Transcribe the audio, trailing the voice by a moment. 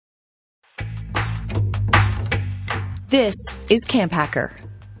This is CampHacker.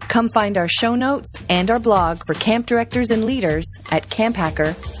 Come find our show notes and our blog for camp directors and leaders at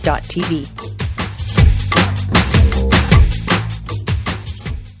camphacker.tv.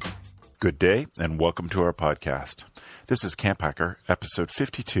 Good day, and welcome to our podcast. This is CampHacker, episode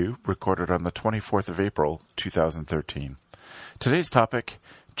 52, recorded on the 24th of April, 2013. Today's topic,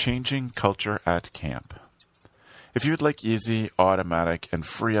 changing culture at camp. If you would like easy, automatic, and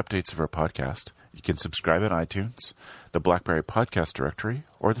free updates of our podcast, you can subscribe on iTunes, the BlackBerry Podcast Directory,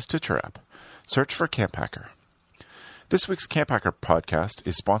 or the Stitcher app. Search for CampHacker. This week's CampHacker podcast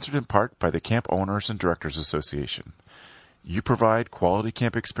is sponsored in part by the Camp Owners and Directors Association. You provide quality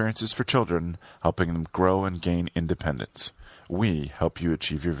camp experiences for children, helping them grow and gain independence. We help you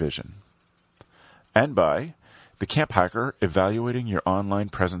achieve your vision. And by the CampHacker Evaluating Your Online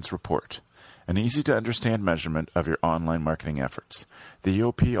Presence Report, an easy-to-understand measurement of your online marketing efforts. The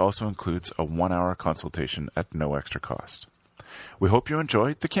EOP also includes a 1-hour consultation at no extra cost. We hope you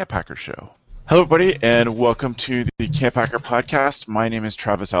enjoyed the CampHacker Show. Hello, everybody, and welcome to the CampHacker podcast. My name is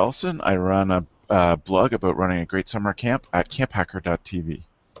Travis Allison. I run a blog about running a great summer camp at camphacker.tv.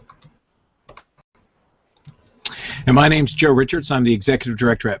 And my name's Joe Richards. I'm the Executive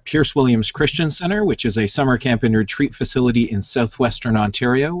Director at Pierce Williams Christian Center, which is a summer camp and retreat facility in southwestern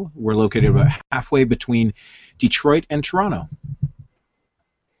Ontario. We're located about halfway between Detroit and Toronto.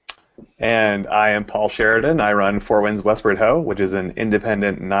 And I am Paul Sheridan. I run Four Winds Westward Ho, which is an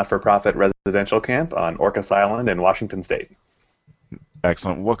independent, not-for-profit residential camp on Orcas Island in Washington State.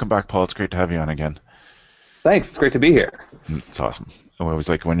 Excellent. Welcome back, Paul. It's great to have you on again. Thanks. It's great to be here. It's awesome. I always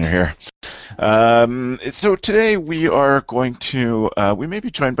like when you're here. So today we are going to, we may be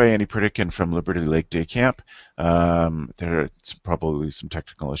joined by Andy Pritikin from Liberty Lake Day Camp. There's probably some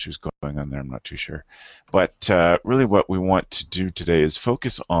technical issues going on there, I'm not too sure. But really what we want to do today is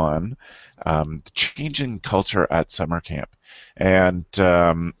focus on the changing culture at summer camp. And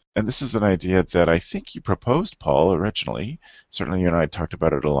this is an idea that I think you proposed, Paul, originally. Certainly you and I talked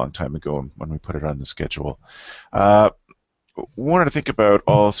about it a long time ago when we put it on the schedule. Wanted to think about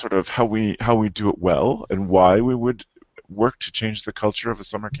all sort of how we do it well and why we would work to change the culture of a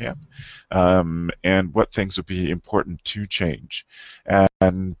summer camp, and what things would be important to change.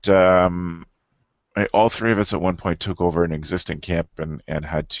 And all three of us at one point took over an existing camp and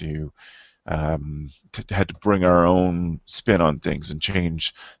had to bring our own spin on things and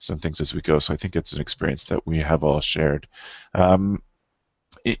change some things as we go. So I think it's an experience that we have all shared.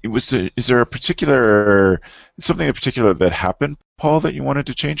 Is there something in particular that happened, Paul, that you wanted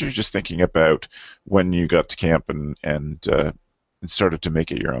to change, or you're just thinking about when you got to camp and started to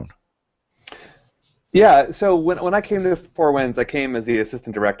make it your own? Yeah, so when I came to Four Winds, I came as the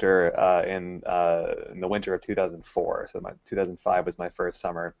assistant director in the winter of 2004. So 2005 was my first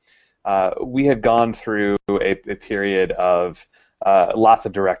summer. We had gone through a period of lots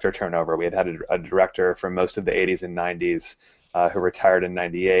of director turnover. We had a director for most of the 80s and 90s who retired in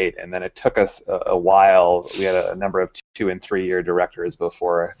 98, and then it took us a while. We had a number of 2- and 3-year directors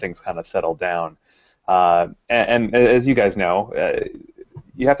before things kind of settled down. And as you guys know,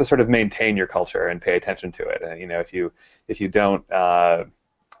 you have to sort of maintain your culture and pay attention to it. And, if you don't, our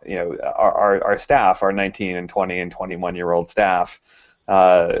staff, our 19 and 20 and 21-year-old staff,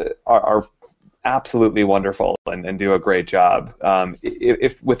 are absolutely wonderful and do a great job.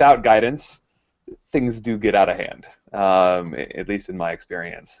 If without guidance, things do get out of hand, at least in my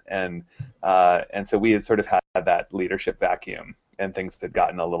experience. And so we had sort of had that leadership vacuum, and things had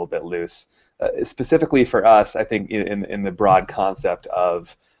gotten a little bit loose. Specifically for us, I think in the broad concept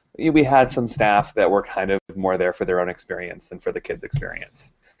of, we had some staff that were kind of more there for their own experience than for the kids'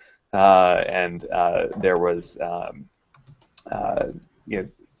 experience. And there was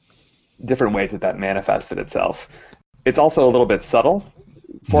different ways that manifested itself. It's also a little bit subtle.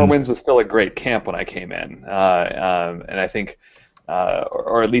 Four Winds was still a great camp when I came in, and I think,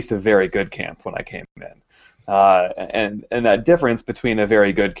 or at least a very good camp when I came in. And that difference between a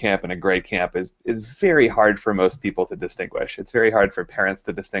very good camp and a great camp is very hard for most people to distinguish. It's very hard for parents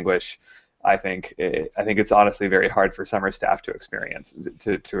to distinguish. I think it's honestly very hard for summer staff to experience,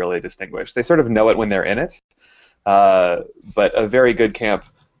 to really distinguish. They sort of know it when they're in it, but a very good camp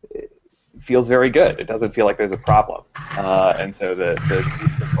feels very good. It doesn't feel like there's a problem, and so the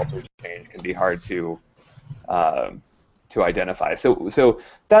culture change can be hard to identify. So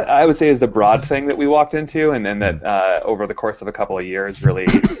that, I would say, is the broad thing that we walked into, and then that over the course of a couple of years really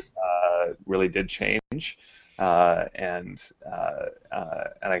did change. And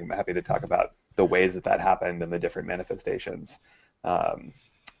I'm happy to talk about the ways that happened and the different manifestations.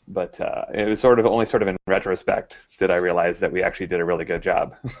 it was only in retrospect did I realize that we actually did a really good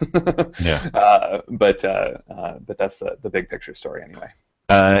job. Yeah. But that's the big picture story anyway.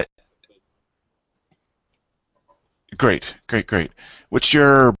 Great. What's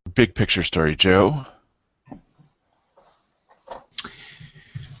your big picture story, Joe?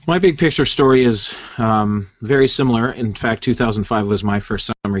 My big picture story is very similar. In fact, 2005 was my first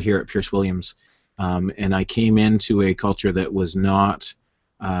summer here at Pierce Williams, and I came into a culture that was not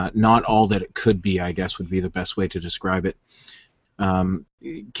all that it could be, I guess would be the best way to describe it.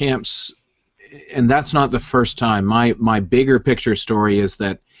 Camps, and that's not the first time. My bigger picture story is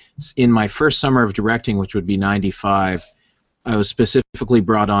that in my first summer of directing, which would be 95, I was specifically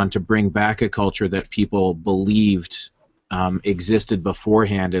brought on to bring back a culture that people believed existed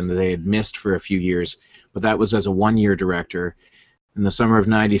beforehand and that they had missed for a few years. But that was as a one-year director. In the summer of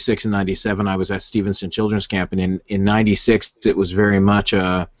 96 and 97, I was at Stevenson Children's Camp, and in 96, it was very much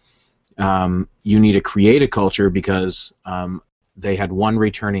you need to create a culture because they had one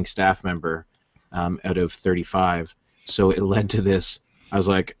returning staff member out of 35. So it led to this. I was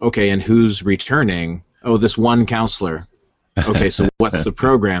like, okay, and who's returning? Oh, this one counselor. Okay, so what's the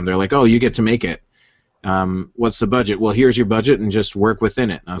program? They're like, oh, you get to make it. What's the budget? Well, here's your budget and just work within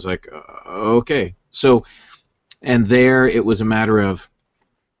it. And I was like, okay. So, and there it was a matter of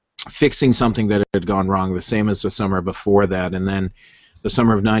fixing something that had gone wrong, the same as the summer before that. And then the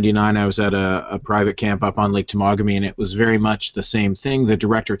summer of 99, I was at a private camp up on Lake Temagami, and it was very much the same thing. The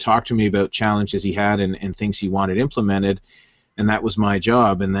director talked to me about challenges he had and things he wanted implemented, and that was my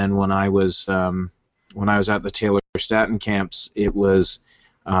job. And then when I was at the Taylor Staton camps, it was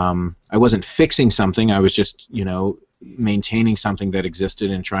I wasn't fixing something. I was just maintaining something that existed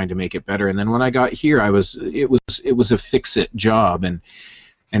and trying to make it better. And then when I got here, it was a fix-it job, and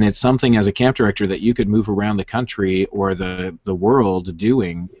it's something as a camp director that you could move around the country or the world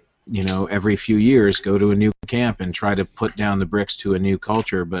doing. Every few years, go to a new camp and try to put down the bricks to a new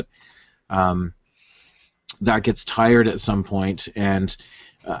culture, but that gets tired at some point. And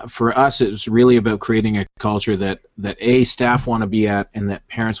for us, it's really about creating a culture that staff want to be at, and that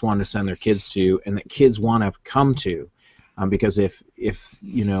parents want to send their kids to, and that kids want to come to. Because if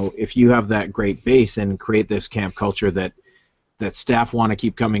you have that great base and create this camp culture that staff want to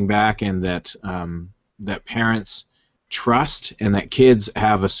keep coming back, and that parents trust, and that kids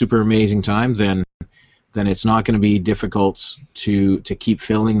have a super amazing time, then it's not going to be difficult to keep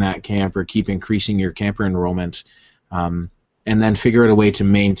filling that camp or keep increasing your camper enrollment. And then figure out a way to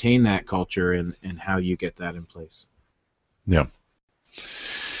maintain that culture and how you get that in place. Yeah,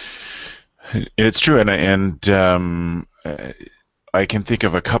 it's true, and I can think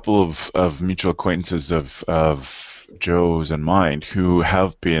of a couple of mutual acquaintances of Joe's and mine who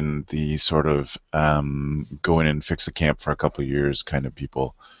have been the sort of go in and fix the camp for a couple of years kind of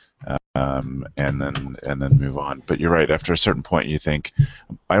people, and then move on. But you're right. After a certain point, you think,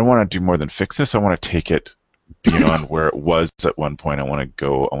 I don't want to do more than fix this. I want to take it beyond where it was at one point. I want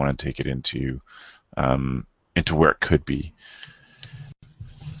to take it into where it could be.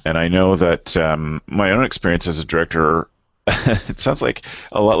 And I know that my own experience as a director, it sounds like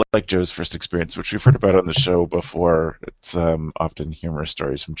a lot like Joe's first experience, which we've heard about on the show before. It's often humorous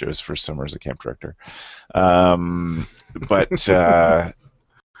stories from Joe's first summer as a camp director.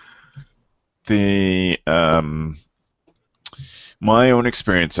 My own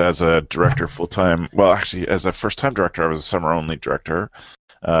experience as a director full-time, well, actually, as a first-time director, I was a summer-only director,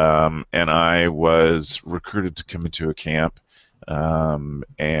 and I was recruited to come into a camp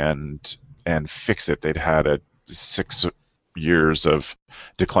and fix it. They'd had 6 years of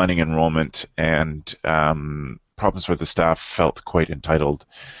declining enrollment and problems where the staff felt quite entitled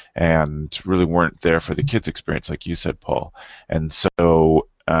and really weren't there for the kids' experience, like you said, Paul. And so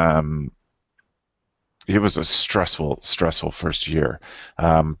it was a stressful first year.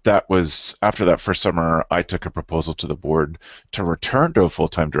 That was after that first summer. I took a proposal to the board to return to a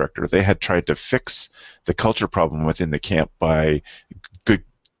full-time director. They had tried to fix the culture problem within the camp by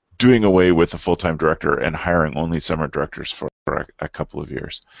doing away with a full-time director and hiring only summer directors for a couple of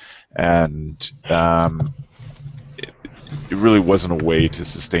years, and it really wasn't a way to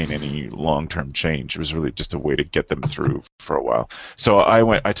sustain any long-term change. It was really just a way to get them through for a while. So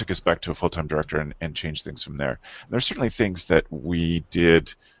I took us back to a full-time director and changed things from there. And there's certainly things that we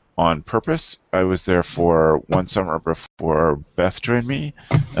did on purpose. I was there for one summer before Beth joined me,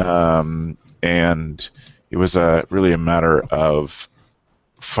 and it was really a matter of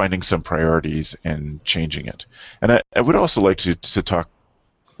finding some priorities and changing it. And I would also like to talk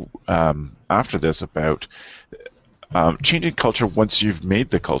after this about changing culture once you've made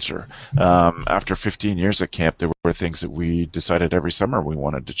the culture. After 15 years at camp, there were things that we decided every summer we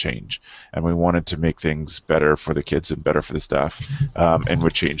wanted to change, and we wanted to make things better for the kids and better for the staff, and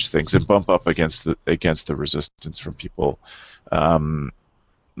would change things and bump up against the resistance from people on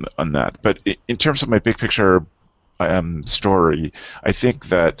that. But in terms of my big picture story, I think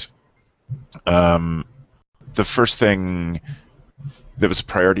that the first thing that was a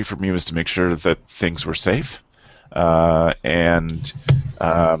priority for me was to make sure that things were safe. And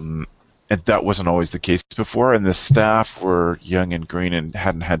that wasn't always the case before, and the staff were young and green and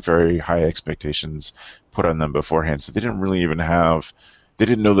hadn't had very high expectations put on them beforehand, so they didn't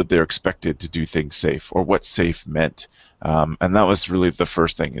know that they're expected to do things safe or what safe meant. And that was really the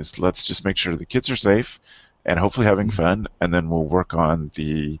first thing, is let's just make sure the kids are safe and hopefully having fun, and then we'll work on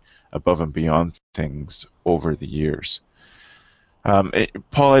the above and beyond things over the years.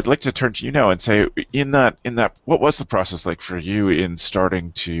 Paul, I'd like to turn to you now and say, in that, what was the process like for you in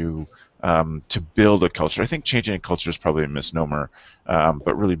starting to build a culture? I think changing a culture is probably a misnomer,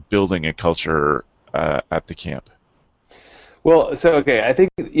 but really building a culture at the camp. Well, so okay, I think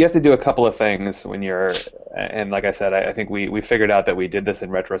you have to do a couple of things when you're, and like I said, I think we figured out that we did this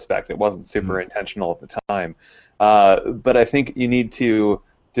in retrospect. It wasn't super intentional at the time, but I think you need to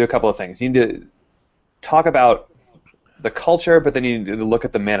do a couple of things. You need to talk about the culture, but then you need to look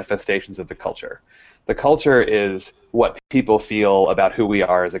at the manifestations of the culture. The culture is what people feel about who we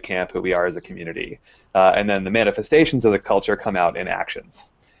are as a camp, who we are as a community, and then the manifestations of the culture come out in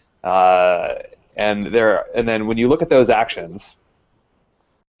actions. And then when you look at those actions,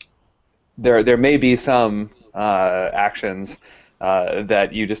 there may be some actions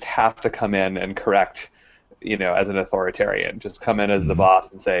that you just have to come in and correct, as an authoritarian. Just come in as the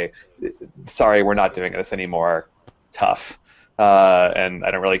boss and say, sorry, we're not doing this anymore. Tough. And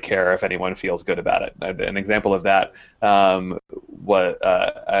I don't really care if anyone feels good about it. An example of that was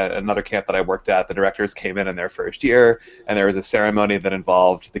another camp that I worked at. The directors came in their first year, and there was a ceremony that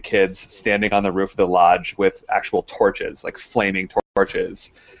involved the kids standing on the roof of the lodge with actual torches, like flaming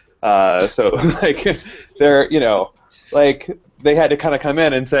torches. So like they're, they had to kind of come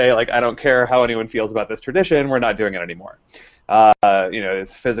in and say, like, I don't care how anyone feels about this tradition, we're not doing it anymore.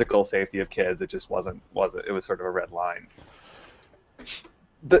 It's physical safety of kids. It just wasn't. It was sort of a red line.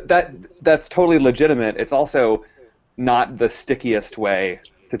 That's totally legitimate. It's also not the stickiest way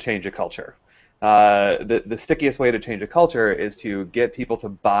to change a culture. The stickiest way to change a culture is to get people to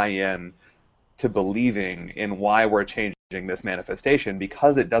buy in to believing in why we're changing this manifestation,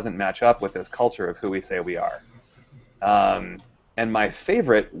 because it doesn't match up with this culture of who we say we are. And my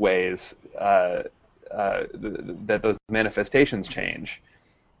favorite ways that those manifestations change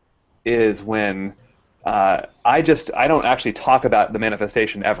is when I don't actually talk about the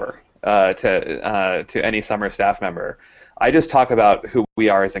manifestation ever to any summer staff member. I just talk about who we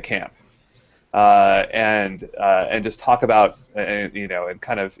are as a camp, and just talk about and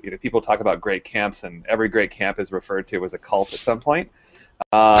kind of people talk about great camps, and every great camp is referred to as a cult at some point.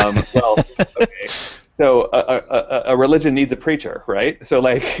 Well, okay. So a religion needs a preacher, right? So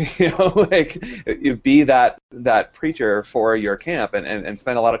you be that preacher for your camp, and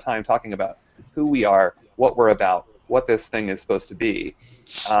spend a lot of time talking about who we are, what we're about, what this thing is supposed to be,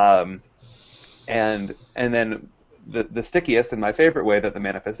 and then the stickiest and my favorite way that the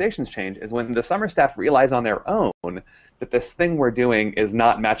manifestations change is when the summer staff realize on their own that this thing we're doing is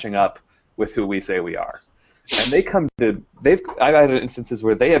not matching up with who we say we are. And I've had instances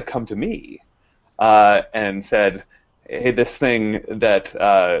where they have come to me and said, hey, this thing that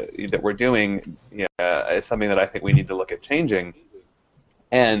we're doing is something that I think we need to look at changing.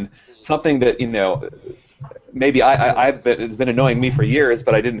 And something that, maybe it's been annoying me for years,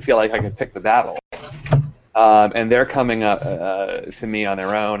 but I didn't feel like I could pick the battle. And they're coming up to me on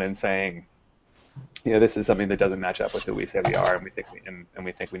their own and saying, this is something that doesn't match up with who we say we are, and we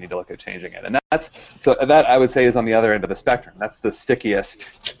think we need to look at changing it. And that I would say is on the other end of the spectrum. That's the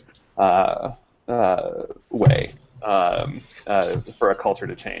stickiest way for a culture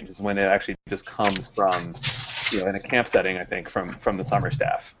to change, is when it actually just comes from, in a camp setting, I think, from the summer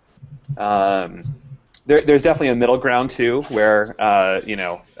staff. There's definitely a middle ground too, where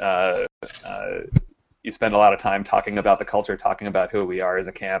you spend a lot of time talking about the culture, talking about who we are as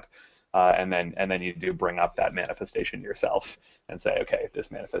a camp, and then you do bring up that manifestation yourself and say, okay, this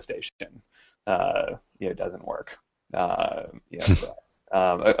manifestation doesn't work. A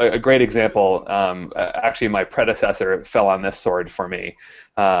great example, actually my predecessor fell on this sword for me,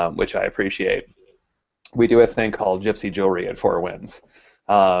 which I appreciate. We do a thing called gypsy jewelry at Four Winds,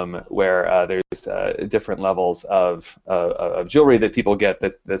 where there's different levels of jewelry that people get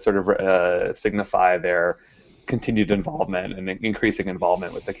that sort of signify their continued involvement and increasing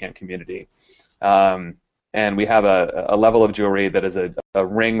involvement with the camp community. And we have a level of jewelry that is a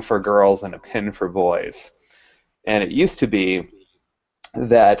ring for girls and a pin for boys. And it used to be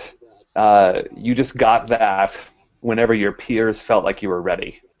that you just got that whenever your peers felt like you were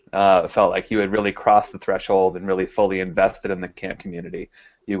ready, felt like you had really crossed the threshold and really fully invested in the camp community.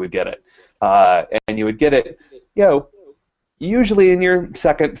 You would get it. And you would get it, usually in your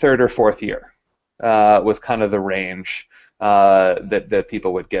second, third, or fourth year was kind of the range that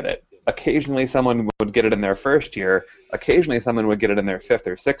people would get it. Occasionally someone would get it in their first year. Occasionally someone would get it in their fifth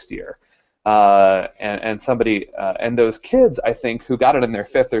or sixth year. And those kids, I think, who got it in their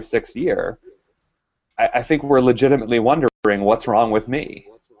fifth or sixth year, I think were legitimately wondering what's wrong with me.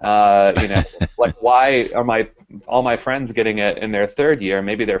 Like, why are all my friends getting it in their third year,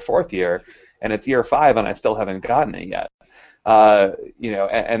 maybe their fourth year, and it's year 5 and I still haven't gotten it yet?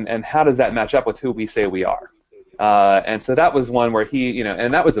 And how does that match up with who we say we are? And so that was one where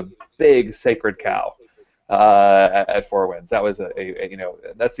and that was a big sacred cow at Four Winds. That was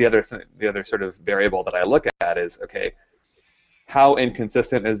that's the other sort of variable that I look at is, okay, how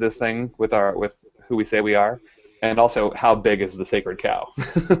inconsistent is this thing with who we say we are, and also how big is the sacred cow?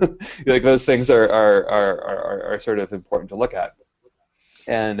 Like, those things are sort of important to look at.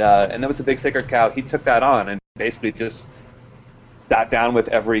 And that was a big sacred cow. He took that on and basically just sat down with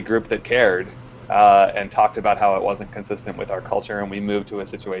every group that cared and talked about how it wasn't consistent with our culture, and we moved to a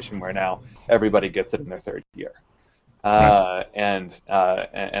situation where now everybody gets it in their third year. And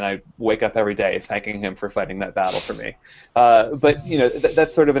I wake up every day thanking him for fighting that battle for me. But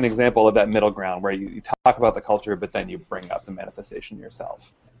that's sort of an example of that middle ground where you talk about the culture, but then you bring up the manifestation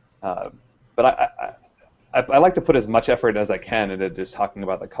yourself. But I like to put as much effort as I can into just talking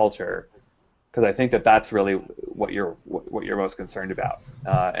about the culture, because I think that's really what you're most concerned about.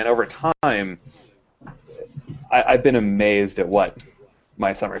 And over time, I've been amazed at what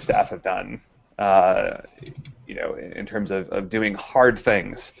my summer staff have done. In terms of doing hard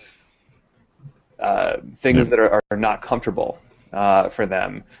things, things that are not comfortable for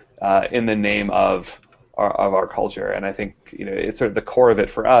them, in the name of our culture. And I think it's sort of the core of it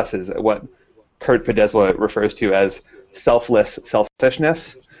for us is what Kurt Podeswa refers to as selfless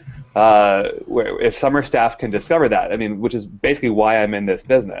selfishness. Where if summer staff can discover that, which is basically why I'm in this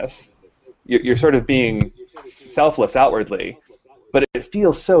business, you're sort of being selfless outwardly, but it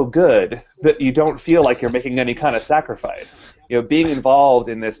feels so good that you don't feel like you're making any kind of sacrifice. Being involved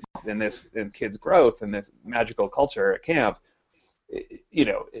in kids' growth and this magical culture at camp,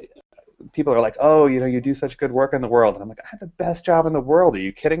 people are like, oh, you do such good work in the world, and I'm like, I have the best job in the world. Are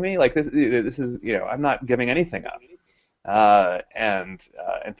you kidding me? Like, this is, I'm not giving anything up. And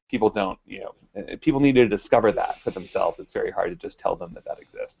people don't, people need to discover that for themselves. It's very hard to just tell them that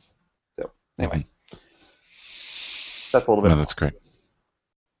exists. So anyway, that's a little bit. No, that's great.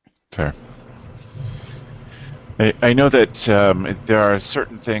 Fair. I know that there are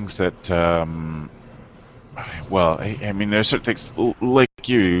certain things that, there's certain things like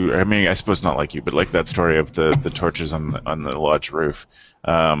you. I suppose not like you, but like that story of the torches on the lodge roof.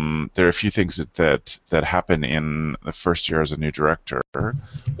 There are a few things that happen in the first year as a new director,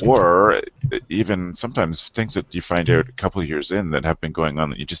 or even sometimes things that you find out a couple of years in that have been going on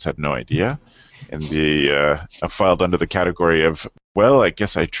that you just had no idea, and filed under the category of, well, I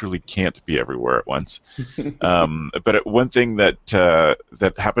guess I truly can't be everywhere at once. But one thing that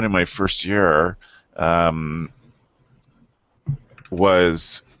happened in my first year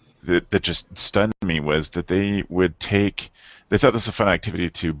was that just stunned me was that they thought this was a fun activity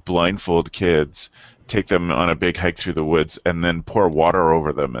to blindfold kids, take them on a big hike through the woods, and then pour water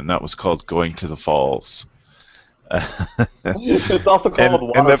over them, and that was called going to the falls. It's also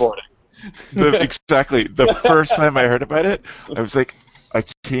called waterboarding. Exactly. The first time I heard about it, I was like, I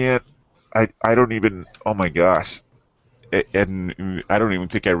can't, I don't even, oh my gosh. And I don't even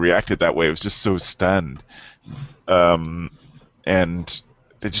think I reacted that way. I was just so stunned. And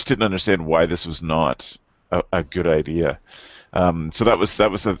they just didn't understand why this was not a good idea. So that was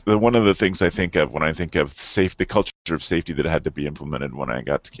the one of the things I think of when I think of the culture of safety that had to be implemented when I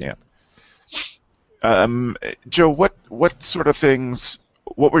got to camp. Joe, what sort of things?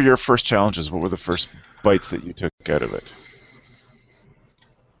 What were your first challenges? What were the first bites that you took out of it?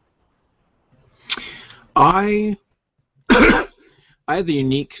 I had the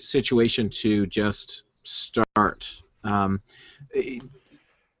unique situation to just start.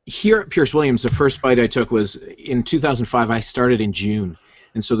 Here at Pierce Williams, the first bite I took was in 2005. I started in June,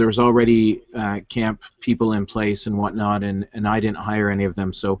 and so there was already camp people in place and whatnot, and I didn't hire any of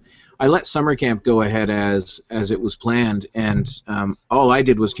them. So I let summer camp go ahead as it was planned, and all I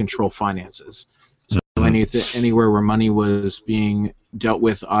did was control finances. So anywhere where money was being dealt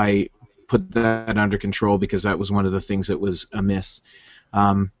with, I put that under control because that was one of the things that was amiss.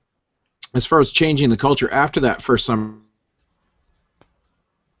 As far as changing the culture, after that first summer,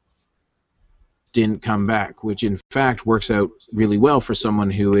 didn't come back, which in fact works out really well for someone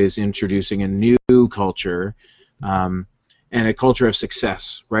who is introducing a new culture and a culture of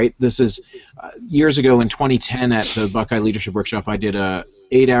success, right? This is years ago in 2010 at the Buckeye Leadership Workshop, I did a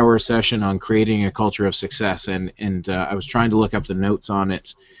 8-hour session on creating a culture of success, and I was trying to look up the notes on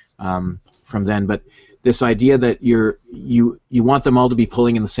it from then, but this idea that you want them all to be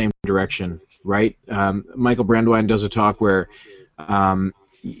pulling in the same direction, right? Michael Brandwein does a talk where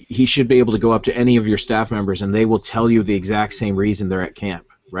he should be able to go up to any of your staff members and they will tell you the exact same reason they're at camp,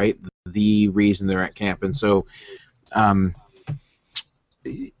 right? The reason they're at camp. And so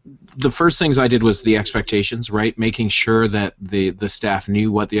the first things I did was the expectations, right? Making sure that the staff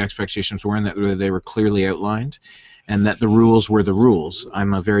knew what the expectations were and that they were clearly outlined and that the rules were the rules.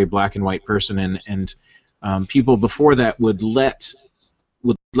 I'm a very black and white person, and people before that would let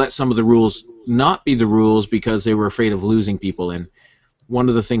some of the rules not be the rules because they were afraid of losing people. And one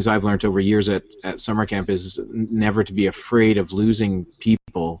of the things I've learned over years at summer camp is never to be afraid of losing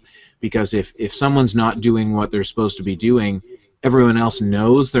people, because if someone's not doing what they're supposed to be doing, everyone else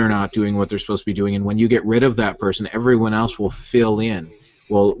knows they're not doing what they're supposed to be doing, and when you get rid of that person, everyone else will fill in.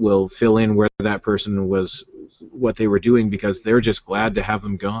 Will fill in where that person was, what they were doing, because they're just glad to have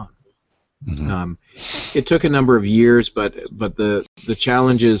them gone. Mm-hmm. It took a number of years, but the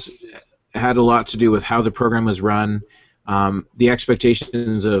challenges had a lot to do with how the program was run, the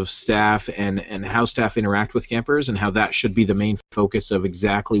expectations of staff, and how staff interact with campers, and how that should be the main focus of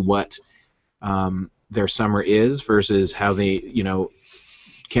exactly what their summer is versus how they,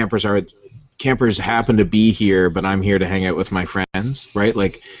 campers happen to be here, but I'm here to hang out with my friends, right?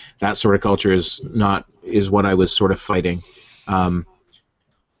 Like that sort of culture is what I was sort of fighting.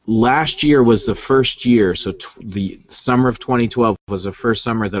 Last year was the first year, so the summer of 2012 was the first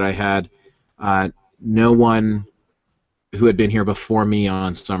summer that I had no one who had been here before me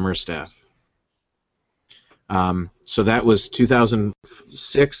on summer staff. So that was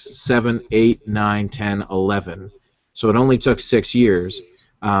 2006, 7, 8, 9, 10, 11. So it only took 6 years.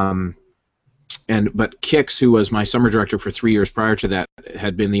 But Kix, who was my summer director for 3 years prior to that,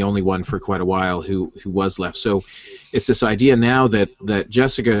 had been the only one for quite a while who was left. So it's this idea now that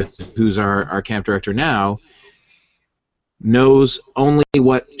Jessica, who's our camp director now, knows only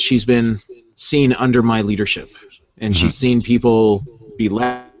what she's been seen under my leadership. And she's seen people be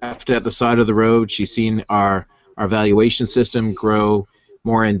left at the side of the road. She's seen our valuation system grow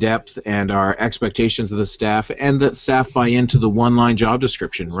more in depth, and our expectations of the staff, and that staff buy into the one-line job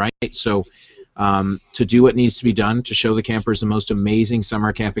description, right? So to do what needs to be done to show the campers the most amazing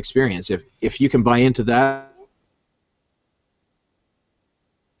summer camp experience. If you can buy into that,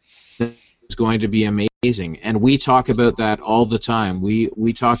 it's going to be amazing. And we talk about that all the time.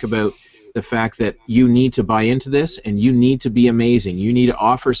 We talk about the fact that you need to buy into this, and you need to be amazing. You need to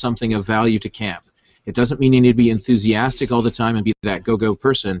offer something of value to camp. It doesn't mean you need to be enthusiastic all the time and be that go-go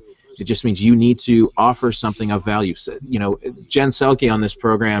person. It just means you need to offer something of value. So, Jen Selke on this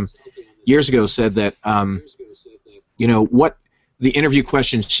program years ago said that, what the interview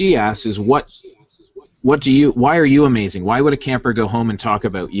question she asked is, why are you amazing? Why would a camper go home and talk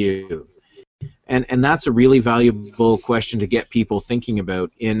about you? And that's a really valuable question to get people thinking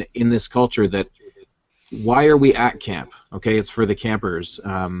about in this culture, that why are we at camp? Okay, it's for the campers.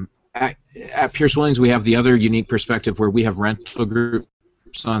 At Pierce Williams, we have the other unique perspective where we have rental groups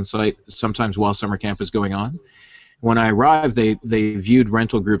on site sometimes while summer camp is going on. When I arrived, they viewed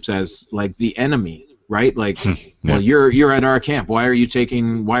rental groups as like the enemy, right? Like, yeah. Well, you're at our camp. Why are you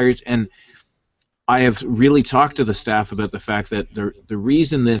taking? And I have really talked to the staff about the fact that the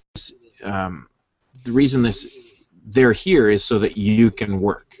reason they're here is so that you can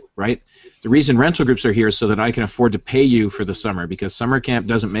work, right? The reason rental groups are here is so that I can afford to pay you for the summer, because summer camp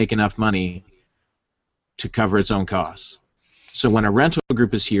doesn't make enough money to cover its own costs. So when a rental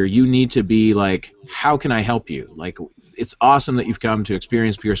group is here, you need to be like, how can I help you? Like, it's awesome that you've come to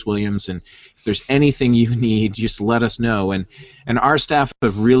experience Pierce Williams, and if there's anything you need, just let us know. And our staff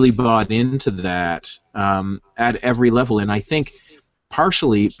have really bought into that at every level, and I think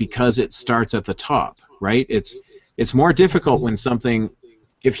partially because it starts at the top, right? It's more difficult when something,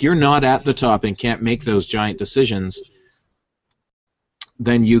 if you're not at the top and can't make those giant decisions,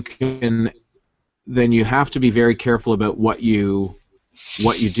 then you have to be very careful about what you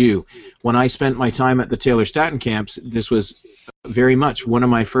do. When I spent my time at the Taylor Staton camps, this was very much one of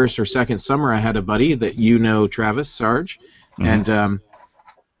my first or second summer. I had a buddy that Travis Sarge, and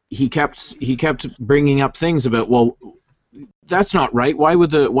he kept bringing up things about, well, that's not right. Why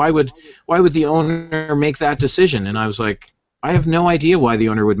would the owner make that decision? And I was like, I have no idea why the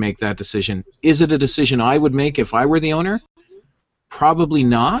owner would make that decision. Is it a decision I would make if I were the owner? Probably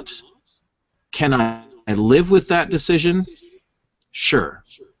not. Can I live with that decision? Sure.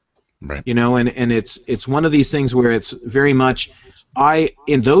 Right. And it's one of these things where it's very much,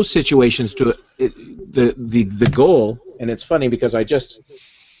 in those situations, the goal, and it's funny because I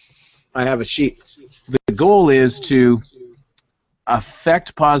have a sheet. The goal is to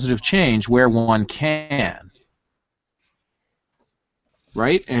affect positive change where one can,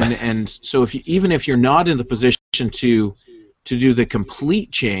 right? And so even if you're not in the position to do the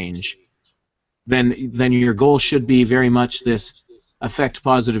complete change, then your goal should be very much this affect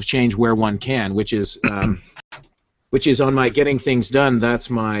positive change where one can, which is on my getting things done. That's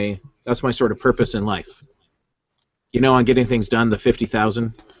my sort of purpose in life. On getting things done, the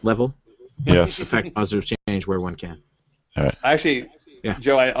 50,000 level. Yes. Affect positive change where one can. All right. Actually, Yeah.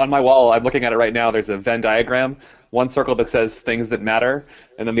 Joe, on my wall, I'm looking at it right now. There's a Venn diagram. One circle that says things that matter,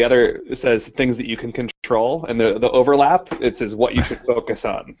 and then the other says things that you can control. And the overlap, it says what you should focus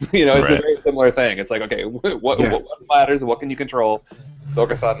on. It's Right. a very similar thing. It's like, okay, what matters? What can you control?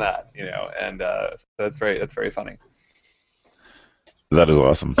 Focus on that. And so that's very funny. That is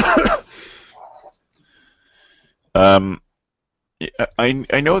awesome. I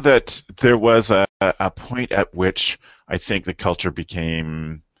know that there was a point at which I think the culture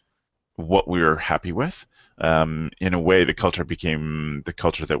became what we were happy with. In a way, the culture became the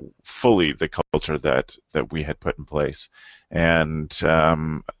culture that we had put in place. And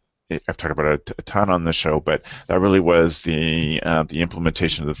I've talked about it a ton on the show, but that really was the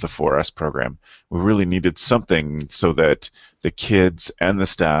implementation of the 4S program. We really needed something so that the kids and the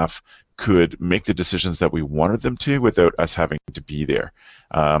staff could make the decisions that we wanted them to without us having to be there.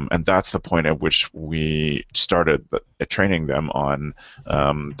 And that's the point at which we started training them on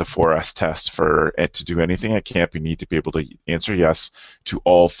the 4S test. For it to do anything at camp, you need to be able to answer yes to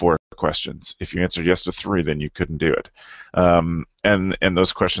all 4 questions. If you answered yes to 3, then you couldn't do it. And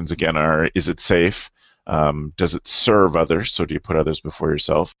those questions, again, are, is it safe? Does it serve others? So do you put others before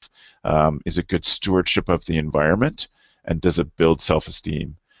yourself? Is it good stewardship of the environment? And does it build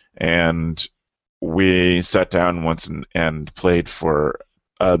self-esteem? And we sat down once and played for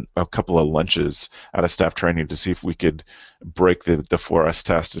a couple of lunches at a staff training to see if we could break the 4S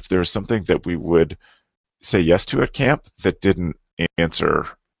test. If there was something that we would say yes to at camp that didn't answer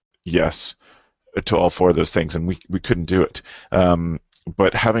yes to all 4 of those things, and we couldn't do it.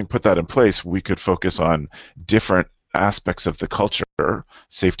 But having put that in place, we could focus on different aspects of the culture,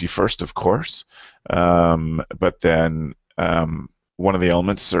 safety first, of course, but then one of the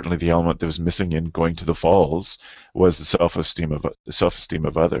elements, certainly the element that was missing in going to the falls, was the self-esteem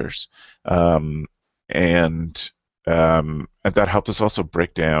of others, and that helped us also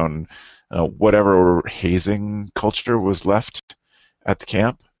break down whatever hazing culture was left at the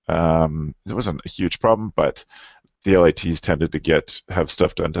camp. It wasn't a huge problem, but the LITs tended to have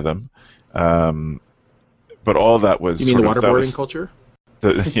stuff done to them. But all of that was. You mean the waterboarding culture?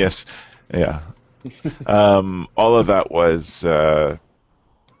 Yes, yeah. All of that was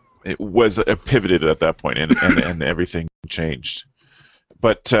it was pivoted at that point, and everything changed.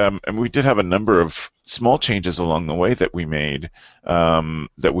 But and we did have a number of small changes along the way that we made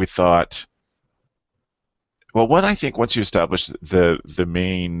that we thought. Well, one, I think once you establish the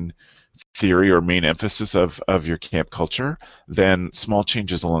main theory or main emphasis of your camp culture, then small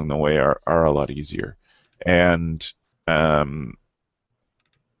changes along the way are a lot easier. And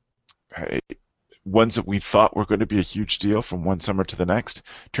ones that we thought were going to be a huge deal from one summer to the next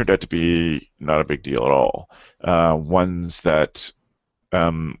turned out to be not a big deal at all. Ones that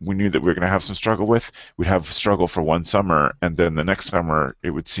we knew that we were going to have some struggle with, we'd have struggle for one summer, and then the next summer it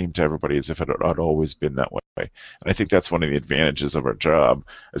would seem to everybody as if it had always been that way. And I think that's one of the advantages of our job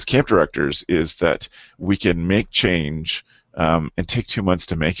as camp directors, is that we can make change and take 2 months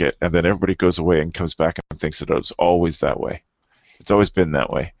to make it, and then everybody goes away and comes back and thinks that it was always that way. It's always been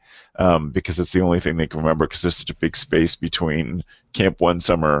that way. Because it's the only thing they can remember, because there's such a big space between camp one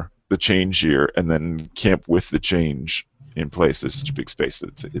summer, the change year, and then camp with the change in place. There's such a big space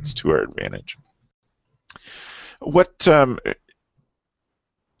that it's to our advantage.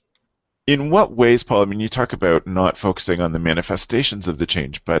 In what ways, Paul, I mean, you talk about not focusing on the manifestations of the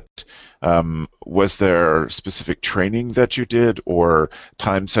change, but was there specific training that you did or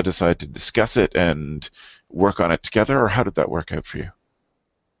time set aside to discuss it and work on it together, or how did that work out for you?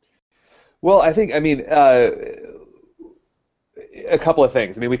 Well, I think, a couple of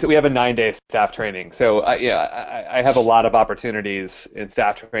things. I mean, we have a 9-day staff training, so I have a lot of opportunities in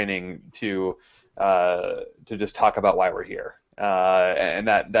staff training to just talk about why we're here, and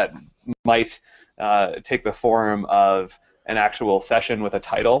that might take the form of an actual session with a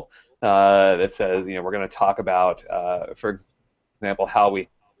title that says, we're going to talk about, for example, how we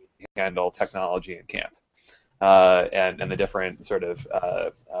handle technology in camp, and the different sort of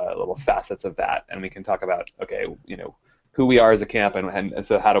little facets of that, and we can talk about, okay, who we are as a camp, and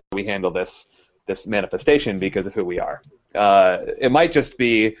so how do we handle this manifestation because of who we are. It might just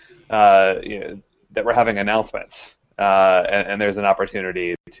be that we're having announcements, and there's an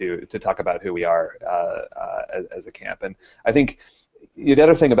opportunity to talk about who we are as a camp. And I think the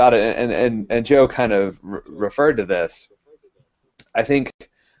other thing about it, and Joe kind of referred to this, I think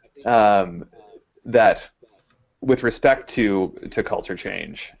that with respect to culture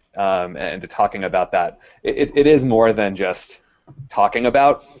change, and to talking about that, it is more than just talking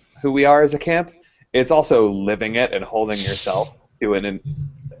about who we are as a camp. It's also living it and holding yourself to an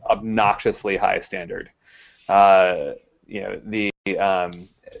obnoxiously high standard. I've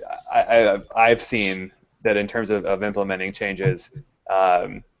seen that in terms of implementing changes,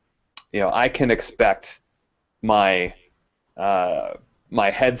 I can expect my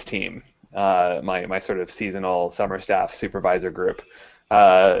heads team, my sort of seasonal summer staff supervisor group,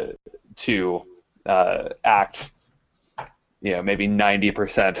 to act, maybe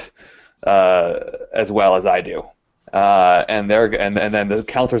 90% as well as I do, and then the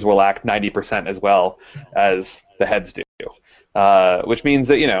counselors will act 90% as well as the heads do, which means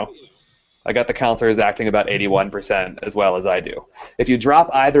that I got the counselors acting about 81% as well as I do. If you drop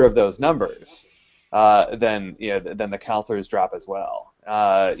either of those numbers, then the counselors drop as well,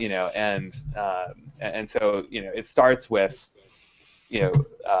 and so it starts with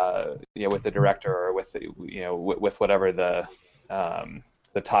with the director, or with with whatever the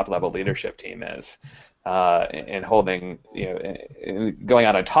top level leadership team is, and holding, going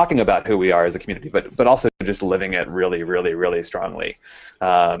out and talking about who we are as a community, but also just living it really, really, really strongly.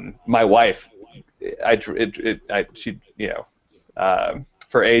 My wife, she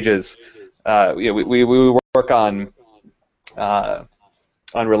for ages, we work on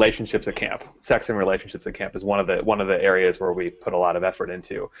relationships at camp. Sex and relationships at camp is one of the areas where we put a lot of effort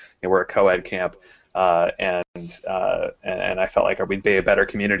into. We're a co-ed camp, and I felt like we'd be a better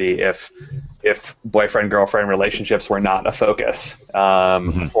community if boyfriend-girlfriend relationships were not a focus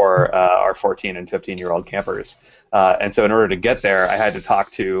for our 14 and 15-year-old campers. And so in order to get there, I had to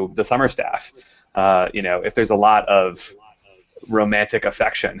talk to the summer staff. If there's a lot of romantic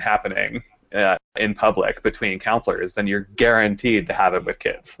affection happening in public between counselors, then you're guaranteed to have it with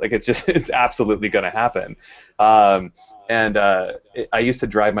kids. Like, it's absolutely going to happen. I used to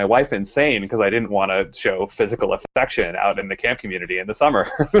drive my wife insane because I didn't want to show physical affection out in the camp community in the summer,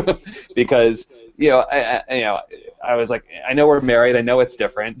 because I was like, I know we're married, I know it's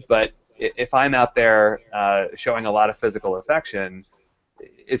different, but if I'm out there showing a lot of physical affection,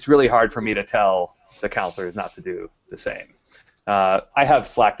 it's really hard for me to tell the counselors not to do the same. I have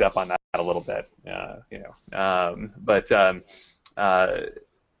slacked up on that a little bit, but I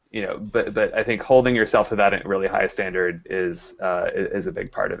think holding yourself to that really high standard is a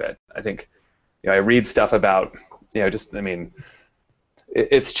big part of it. I think, I read stuff about,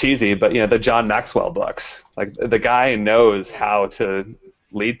 it's cheesy, but the John Maxwell books, like, the guy knows how to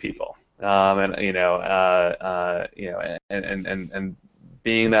lead people, and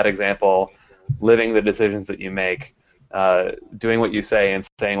being that example, living the decisions that you make, doing what you say and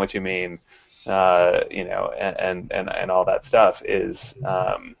saying what you mean, and all that stuff is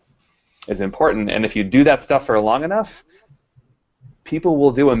important. And if you do that stuff for long enough, people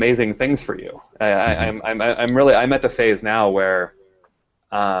will do amazing things for you. I'm at the phase now where,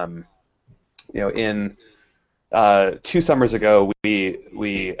 in 2 summers ago,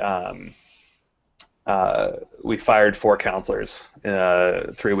 we fired 4 counselors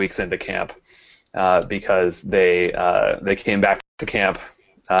 3 weeks into camp, because they came back to camp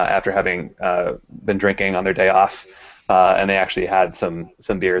after having been drinking on their day off, and they actually had some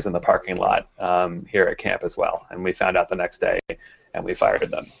beers in the parking lot here at camp as well. And we found out the next day, and we fired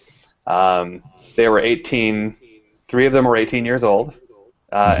them. They were 18. 3 of them were 18 years old,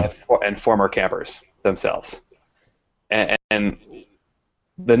 and former campers themselves. And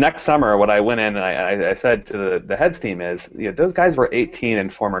the next summer, what I went in and I said to the heads team is, those guys were 18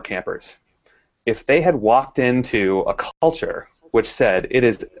 and former campers. If they had walked into a culture which said, it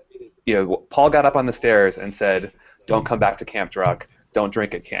is, Paul got up on the stairs and said, don't come back to camp drunk, don't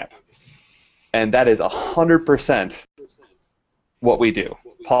drink at camp. And that is 100% what we do.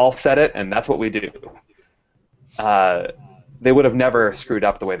 Paul said it, and that's what we do. they would have never screwed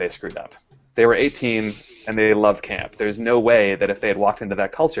up the way they screwed up. They were 18 and they loved camp. There's no way that if they had walked into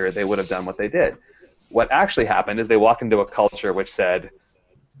that culture, they would have done what they did. What actually happened is they walked into a culture which said,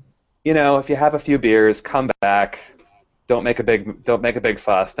 if you have a few beers, come back, don't make a big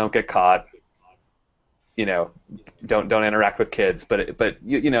fuss, don't get caught, don't interact with kids, but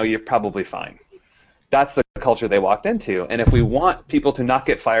you're probably fine. That's the culture they walked into. And if we want people to not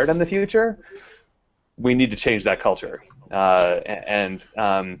get fired in the future, we need to change that culture. And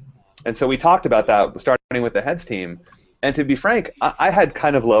so we talked about that, starting with the heads team. And to be frank, I had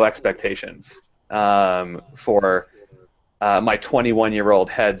kind of low expectations for my 21-year-old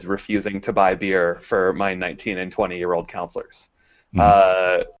heads refusing to buy beer for my 19 and 20-year-old counselors.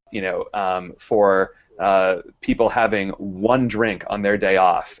 For people having one drink on their day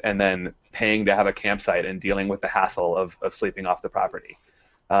off and then paying to have a campsite and dealing with the hassle of sleeping off the property.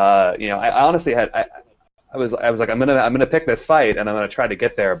 I honestly I was like, I'm gonna pick this fight and I'm gonna try to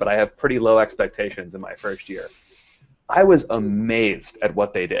get there, but I have pretty low expectations in my first year. I was amazed at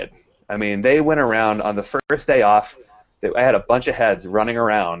what they did. I mean, they went around on the first day off. I had a bunch of heads running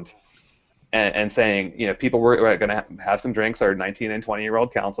around and saying, people were going to have some drinks, our 19 and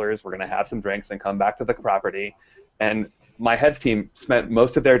 20-year-old counselors. We're going to have some drinks and come back to the property. And my heads team spent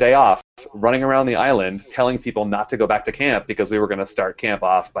most of their day off running around the island telling people not to go back to camp because we were going to start camp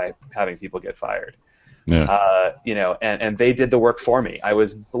off by having people get fired. Yeah. And they did the work for me. I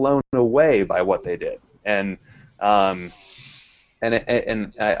was blown away by what they did. And I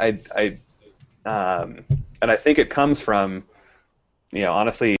think it comes from,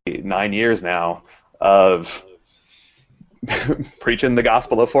 honestly, 9 years now of preaching the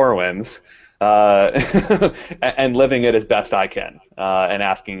gospel of Four Winds and living it as best I can, and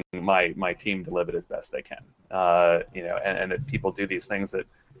asking my team to live it as best they can. And that people do these things that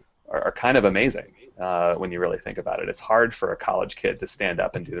are kind of amazing when you really think about it. It's hard for a college kid to stand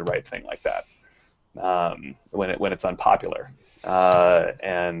up and do the right thing like that when it's unpopular.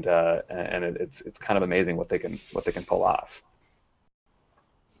 And it's kind of amazing what they can pull off.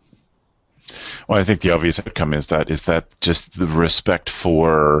 Well, I think the obvious outcome is that just the respect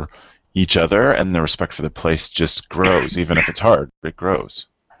for each other and the respect for the place just grows. Even if it's hard, it grows.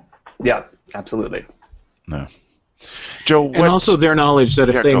 Yeah, absolutely. No, Joe. And also their knowledge that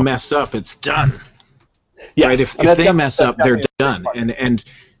if they mess up, it's done. Yes. Right? If they mess up, they're done. And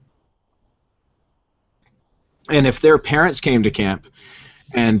if their parents came to camp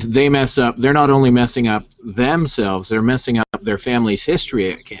and they mess up, they're not only messing up themselves, they're messing up their family's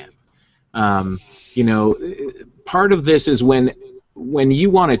history at camp. Part of this is when you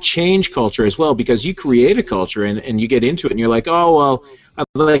want to change culture as well, because you create a culture and you get into it and you're like, oh, well, I'd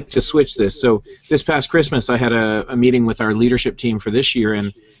like to switch this. So this past Christmas, I had a meeting with our leadership team for this year,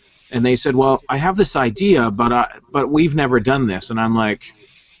 and they said, well, I have this idea, but we've never done this. And I'm like,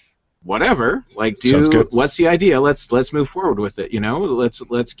 whatever, what's the idea? Let's move forward with it.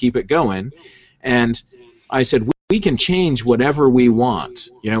 Let's keep it going. And I said, we can change whatever we want,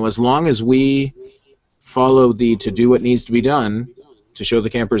 as long as we follow to do what needs to be done to show the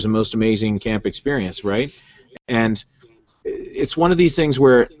campers the most amazing camp experience, right? And it's one of these things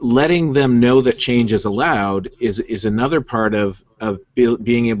where letting them know that change is allowed is another part of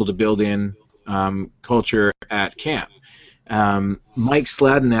being able to build in culture at camp. Mike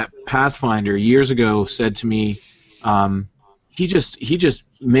Sladden at Pathfinder years ago said to me, he just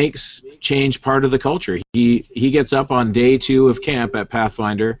makes change part of the culture. He gets up on day 2 of camp at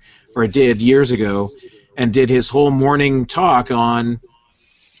Pathfinder, or did years ago, and did his whole morning talk on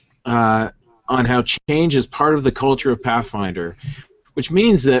how change is part of the culture of Pathfinder, which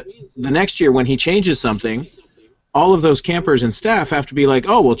means that the next year when he changes something, all of those campers and staff have to be like,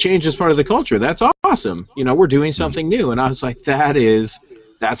 oh, well, change is part of the culture. That's awesome. We're doing something new. And I was like,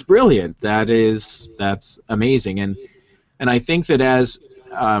 that's brilliant. That's amazing. And I think that as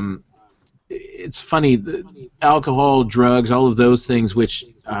it's funny, alcohol, drugs, all of those things, which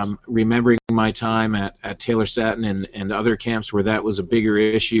remembering my time at Taylor Satin and other camps where that was a bigger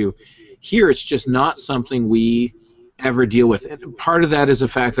issue, here it's just not something we ever deal with. And part of that is the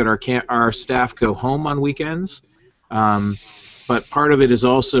fact that our staff go home on weekends. But part of it is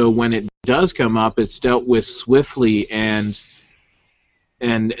also when it does come up, it's dealt with swiftly and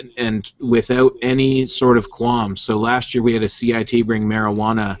without any sort of qualms. So last year we had a CIT bring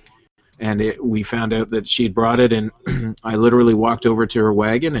marijuana, and we found out that she'd brought it, and I literally walked over to her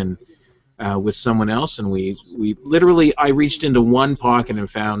wagon and with someone else, and we literally, I reached into one pocket and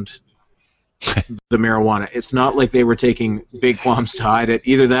found the marijuana. It's not like they were taking big qualms to hide it.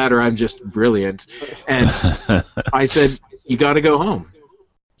 Either that or I'm just brilliant. And I said, you got to go home.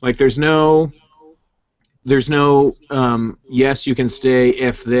 Like, there's no... there's no yes, you can stay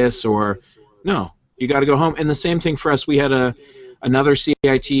if this, or no, you got to go home. And the same thing for us. We had another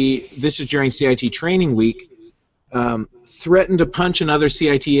CIT. This is during CIT training week. Threatened to punch another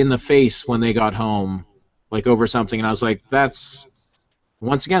CIT in the face when they got home, like over something. And I was like,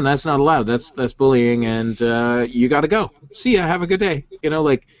 once again, that's not allowed. That's bullying, and you got to go. See ya. Have a good day.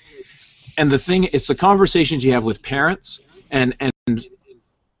 And the thing, it's the conversations you have with parents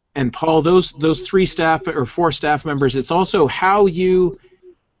and Paul, those 3 staff or 4 staff members. It's also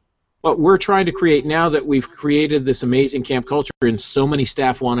what we're trying to create now that we've created this amazing camp culture and so many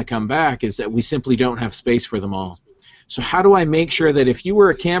staff want to come back, is that we simply don't have space for them all. So how do I make sure that if you were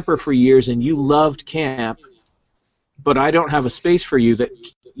a camper for years and you loved camp, but I don't have a space for you, that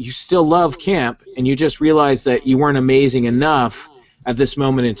you still love camp and you just realize that you weren't amazing enough at this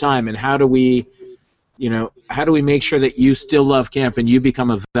moment in time? And how do we make sure that you still love camp and you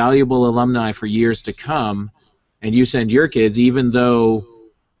become a valuable alumni for years to come, and you send your kids even though,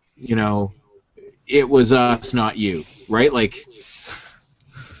 it was us, not you, right? Like,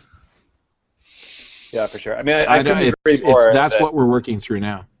 yeah, for sure. I mean, I couldn't agree more. That's what we're working through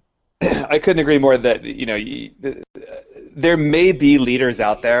now. I couldn't agree more that, there may be leaders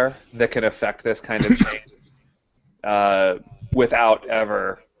out there that can affect this kind of change without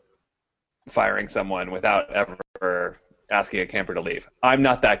ever firing someone, without ever asking a camper to leave. I'm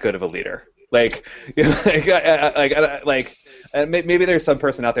not that good of a leader. Maybe there's some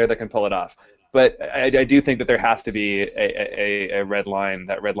person out there that can pull it off. But I do think that there has to be a red line.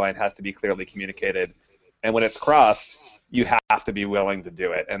 That red line has to be clearly communicated. And when it's crossed, you have to be willing to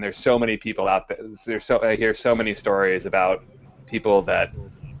do it. And there's so many people out there. I hear so many stories about people that,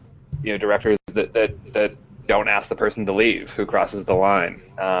 directors that don't ask the person to leave who crosses the line.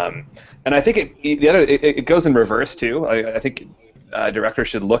 And I think it goes in reverse too. I think directors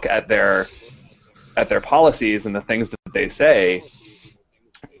should look at their policies and the things that they say.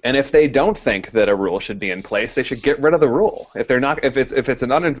 And if they don't think that a rule should be in place, they should get rid of the rule. If it's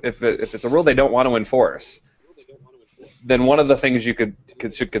a rule they don't want to enforce, then one of the things you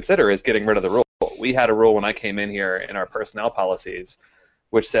should consider is getting rid of the rule. We had a rule when I came in here in our personnel policies,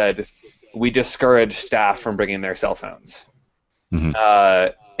 which said we discourage staff from bringing their cell phones. Mm-hmm.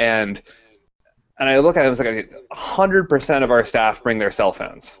 And I look at it, I was like, 100% of our staff bring their cell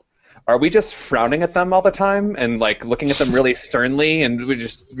phones. Are we just frowning at them all the time and like looking at them really sternly, and we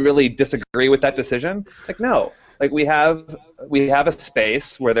just really disagree with that decision? Like, no. Like, we have a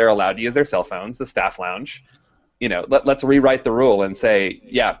space where they're allowed to use their cell phones, the staff lounge. Let's rewrite the rule and say,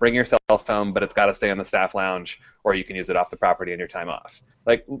 yeah, bring your cell phone, but it's got to stay in the staff lounge, or you can use it off the property on your time off.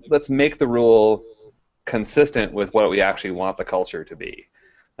 Like, let's make the rule consistent with what we actually want the culture to be.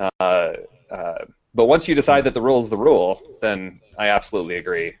 But once you decide that the rule is the rule, then I absolutely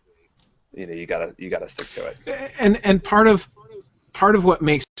agree. You gotta stick to it. And part of what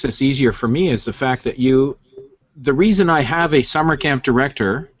makes this easier for me is the fact that the reason I have a summer camp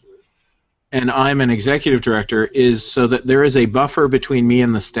director and I'm an executive director is so that there is a buffer between me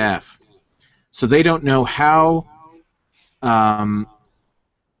and the staff, so they don't know how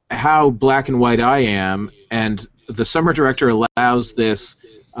black and white I am, and the summer director allows this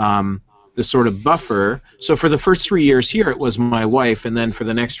sort of buffer. So for the first 3 years here, it was my wife, and then for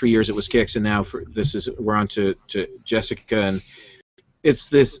the next 3 years, it was Kix, and now we're on to Jessica, and it's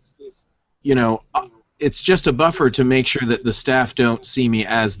this, it's just a buffer to make sure that the staff don't see me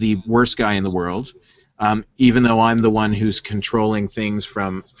as the worst guy in the world, even though I'm the one who's controlling things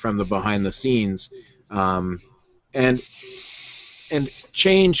from the behind the scenes, and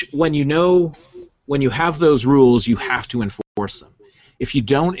change when you have those rules, you have to enforce them. If you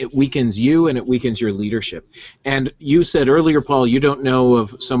don't, it weakens you and it weakens your leadership. And you said earlier, Paul, you don't know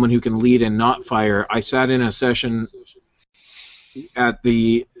of someone who can lead and not fire. I sat in a session at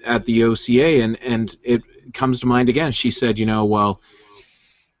the OCA, and it comes to mind again. She said, and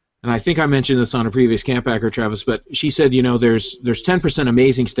I think I mentioned this on a previous CampHacker, Travis, but she said, there's 10%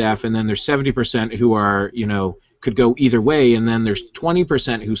 amazing staff, and then there's 70% who are, could go either way, and then there's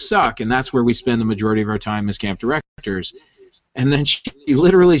 20% who suck, and that's where we spend the majority of our time as camp directors. And then she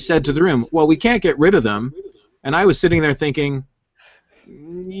literally said to the room, well, we can't get rid of them. And I was sitting there thinking,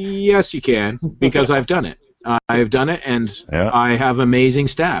 yes, you can, because I've done it. I've done it, and yeah. I have amazing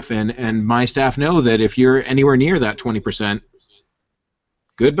staff, and my staff know that if you're anywhere near that 20%,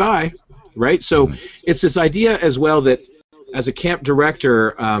 goodbye, right? So it's this idea as well that as a camp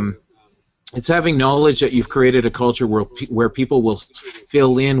director, it's having knowledge that you've created a culture where people will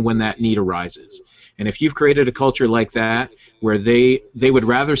fill in when that need arises. And if you've created a culture like that, where they would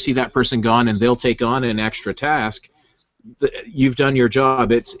rather see that person gone and they'll take on an extra task, you've done your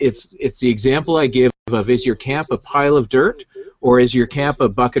job. It's the example I give of, is your camp a pile of dirt or is your camp a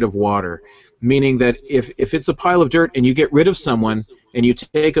bucket of water? Meaning that if it's a pile of dirt and you get rid of someone and you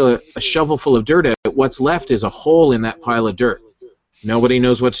take a shovel full of dirt out, what's left is a hole in that pile of dirt. Nobody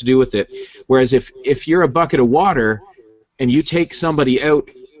knows what to do with it. Whereas if you're a bucket of water and you take somebody out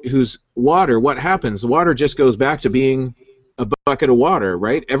who's water, what happens? The water just goes back to being a bucket of water,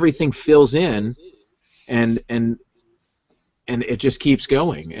 right? Everything fills in, and it just keeps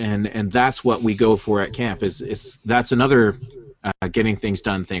going, and that's what we go for at camp. That's another getting things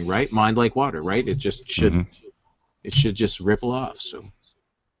done thing, right? Mind like water, right? It just should it should just ripple off. So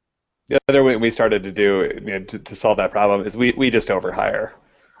the other way we started to do, to solve that problem is we just overhire.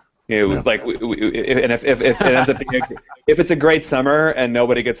 Like if it ends up being if it's a great summer and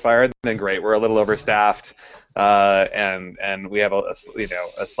nobody gets fired, then great. We're a little overstaffed, and we have a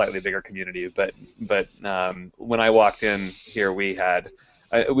slightly bigger community. But when I walked in here, we had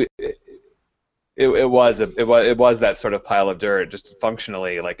it was that sort of pile of dirt. Just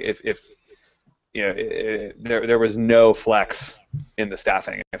functionally, like if there was no flex in the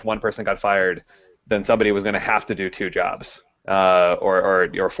staffing. If one person got fired, then somebody was going to have to do 2 jobs.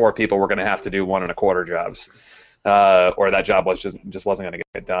 Or 4 people were going to have to do 1 1/4 jobs, or that job was just wasn't going to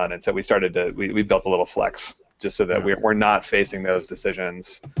get done. And so we started to we built a little flex just so that we're not facing those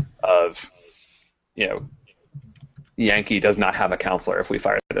decisions of, Yankee does not have a counselor if we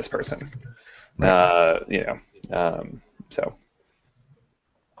fire this person, right. So.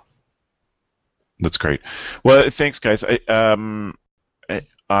 That's great. Well, thanks, guys.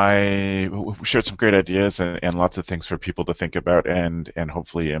 I shared some great ideas and lots of things for people to think about and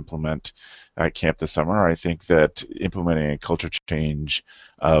hopefully implement at camp this summer. I think that implementing a culture change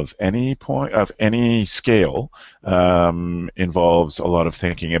of any scale involves a lot of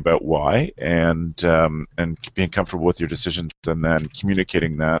thinking about why and being comfortable with your decisions and then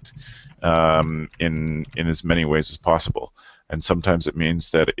communicating that in as many ways as possible. And sometimes it means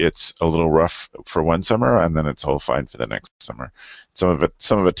that it's a little rough for one summer, and then it's all fine for the next summer. Some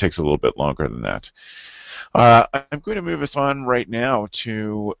of it takes a little bit longer than that. I'm going to move us on right now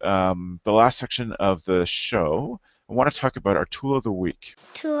to the last section of the show. I want to talk about our tool of the week.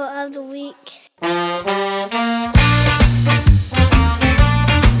 Tool of the week.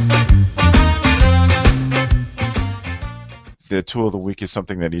 The tool of the week is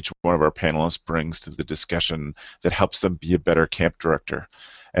something that each one of our panelists brings to the discussion that helps them be a better camp director.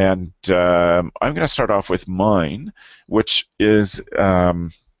 And I'm going to start off with mine, which is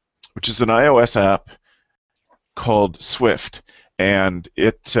an iOS app called Swift, and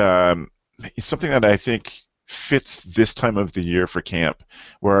it's something that I think fits this time of the year for camp,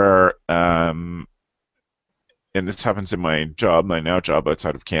 where and this happens in my now job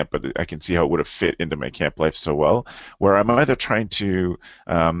outside of camp, but I can see how it would have fit into my camp life so well, where I'm either trying to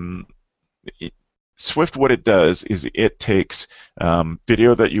Swift, what it does is it takes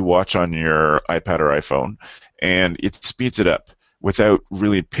video that you watch on your iPad or iPhone, and it speeds it up without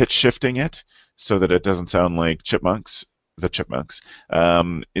really pitch shifting it so that it doesn't sound like the chipmunks.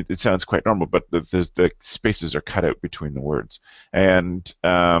 It sounds quite normal, but the spaces are cut out between the words. And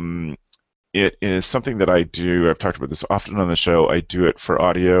it is something that I do. I've talked about this often on the show. I do it for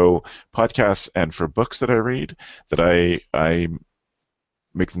audio podcasts and for books that I read, that I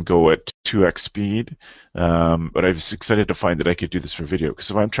make them go at 2x speed. But I was excited to find that I could do this for video, because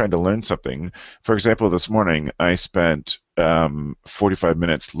if I'm trying to learn something, for example, this morning I spent 45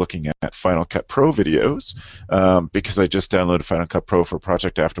 minutes looking at Final Cut Pro videos because I just downloaded Final Cut Pro for a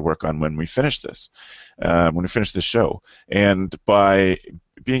project I have to work on when we finish this show. And by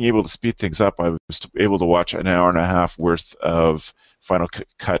being able to speed things up, I was able to watch an hour and a half worth of Final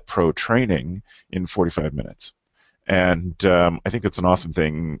Cut Pro training in 45 minutes. And I think that's an awesome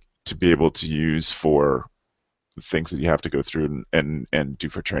thing to be able to use for the things that you have to go through and do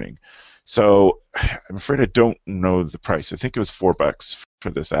for training. So I'm afraid I don't know the price. I think it was $4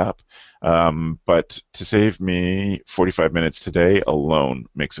 for this app. But to save me 45 minutes today alone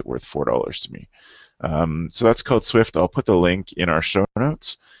makes it worth $4 to me. So that's called Swift. I'll put the link in our show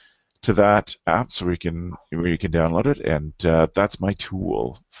notes to that app so you can download it. And that's my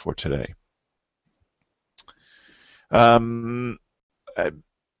tool for today.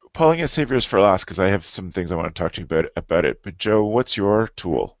 Pauline, save yours for last because I have some things I want to talk to you about it. But Joe, what's your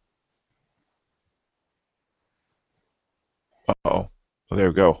tool? Uh-oh. Well, there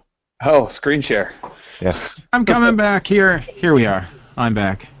we go. Oh, screen share. Yes. I'm coming back here. Here we are. I'm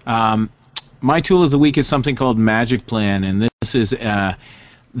back. My tool of the week is something called Magic Plan, and this is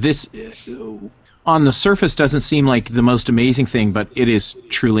on the surface doesn't seem like the most amazing thing, but it is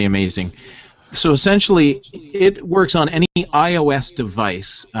truly amazing. So essentially, it works on any iOS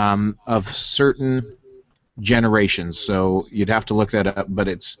device of certain generations. So you'd have to look that up, but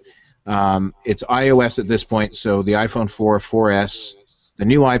it's iOS at this point. So the iPhone 4, 4S, the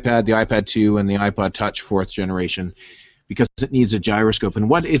new iPad, the iPad 2, and the iPod Touch 4th generation, because it needs a gyroscope. And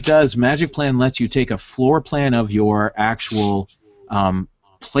what it does, Magic Plan lets you take a floor plan of your actual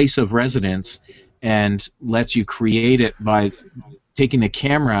place of residence and lets you create it by taking the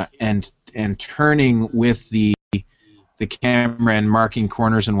camera and turning with the camera and marking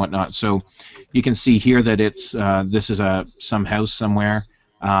corners and whatnot. So you can see here that it's this is some house somewhere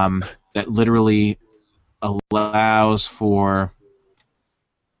that literally allows for,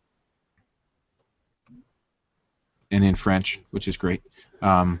 and in French, which is great.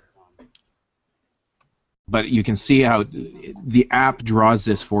 But you can see how the app draws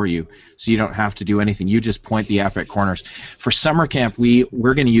this for you, so you don't have to do anything. You just point the app at corners. For summer camp,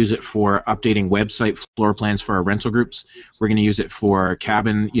 we're going to use it for updating website floor plans for our rental groups. We're going to use it for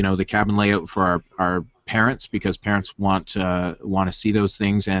cabin, the cabin layout for our parents, because parents want to see those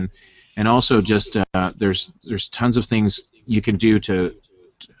things, and also just there's tons of things you can do to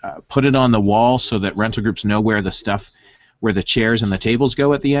put it on the wall so that rental groups know where the chairs and the tables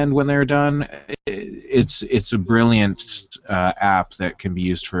go at the end when they're done. It's a brilliant app that can be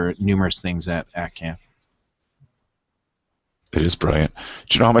used for numerous things at camp. It is brilliant.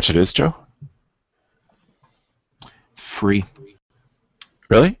 Do you know how much it is, Joe? It's free.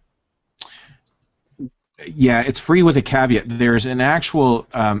 Really? Yeah, it's free with a caveat. There's an actual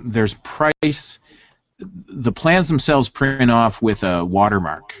there's price. The plans themselves print off with a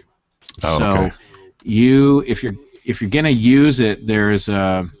watermark. Oh, so okay. if you're going to use it, there's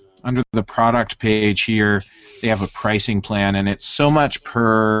under the product page here, they have a pricing plan, and it's so much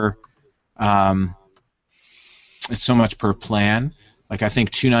per plan. Like I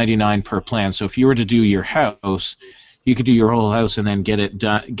think $2.99 per plan. So if you were to do your house, you could do your whole house and then get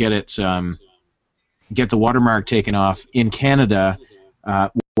the watermark taken off in Canada,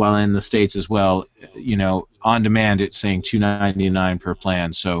 while in the States as well. On demand, it's saying $2.99 per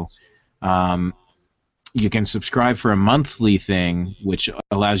plan. So. You can subscribe for a monthly thing, which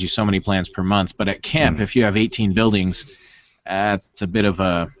allows you so many plans per month. But at camp, if you have 18 buildings, it's a bit of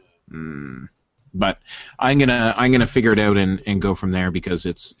a. But I'm gonna figure it out and go from there, because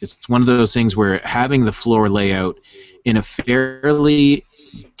it's one of those things where having the floor layout in a fairly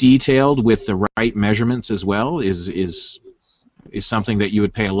detailed with the right measurements as well is something that you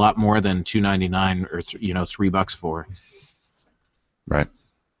would pay a lot more than $2.99 or $3 for. Right.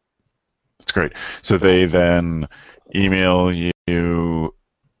 That's great. So they then email you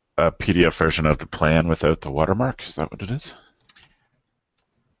a PDF version of the plan without the watermark? Is that what it is?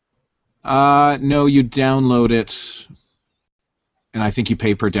 No, you download it, and I think you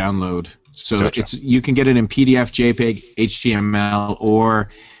pay per download. So Gotcha. you can get it in PDF, JPEG, HTML, or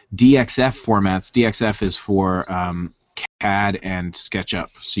DXF formats. DXF is for CAD and SketchUp,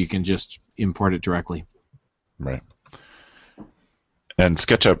 so you can just import it directly. Right. And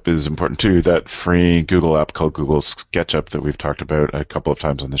SketchUp is important too. That free Google app called Google SketchUp that we've talked about a couple of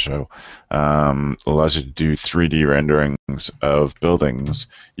times on the show allows you to do 3D renderings of buildings.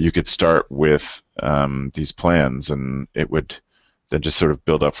 You could start with these plans, and it would then just sort of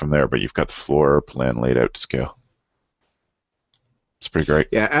build up from there. But you've got the floor plan laid out to scale. It's pretty great.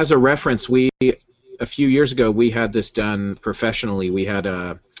 Yeah, as a reference, a few years ago we had this done professionally. We had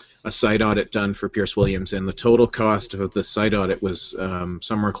a site audit done for Pierce Williams, and the total cost of the site audit was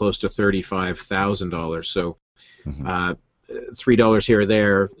somewhere close to $35,000. So $3 here or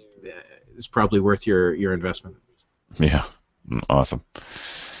there is probably worth your investment. Yeah, awesome.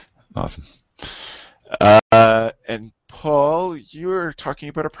 And Paul, you were talking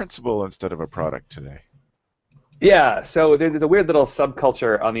about a principle instead of a product today. Yeah, so there's a weird little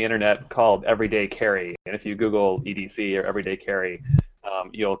subculture on the internet called everyday carry, and if you Google EDC or everyday carry,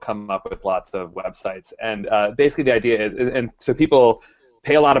 you'll come up with lots of websites. And basically the idea is, and so people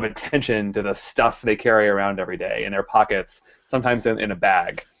pay a lot of attention to the stuff they carry around every day in their pockets, sometimes in a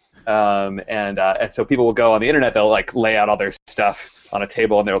bag. And so people will go on the internet, they'll like lay out all their stuff on a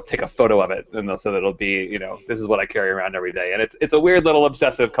table, and they'll take a photo of it, and so that it'll be, this is what I carry around every day. And it's a weird little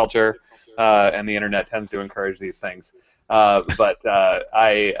obsessive culture, and the internet tends to encourage these things. But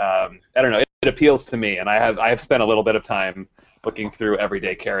I don't know, it appeals to me, and I have spent a little bit of time looking through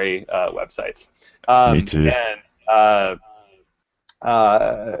everyday carry websites. Me too.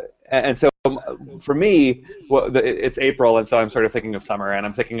 And so for me, it's April, and so I'm sort of thinking of summer, and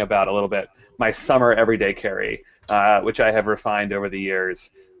I'm thinking about a little bit my summer everyday carry, which I have refined over the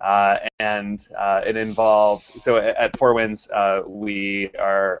years. And it involves, so at Four Winds, we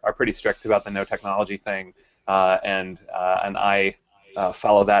are pretty strict about the no technology thing, and I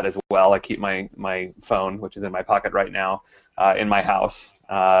follow that as well. I keep my phone, which is in my pocket right now, in my house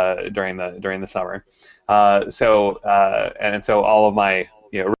during the summer. So all of my,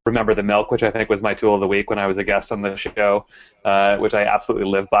 remember the milk, which I think was my tool of the week when I was a guest on the show, which I absolutely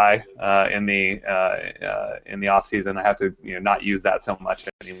live by in the off season. I have to not use that so much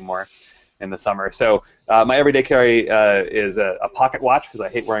anymore in the summer. So my everyday carry is a pocket watch, because I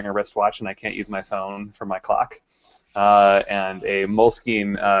hate wearing a wristwatch and I can't use my phone for my clock, and a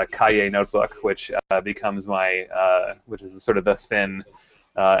Moleskine Cahier notebook, which becomes which is sort of the thin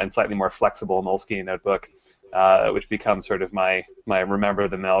and slightly more flexible Moleskine notebook, which becomes sort of my remember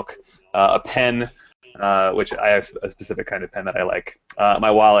the milk. A pen, which I have a specific kind of pen that I like.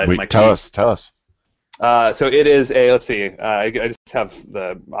 My wallet. Wait, my tell keys. us. So it is a, let's see, I just have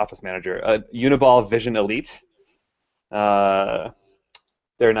the office manager, a Uniball Vision Elite. They're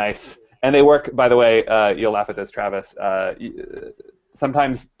nice. And they work, by the way, you'll laugh at this, Travis.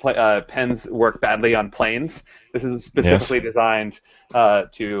 Sometimes pens work badly on planes. This is specifically designed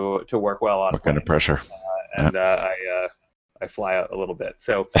to work well on what planes. kind of pressure? And I fly a little bit.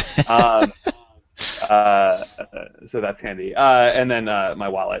 So so that's handy. And then my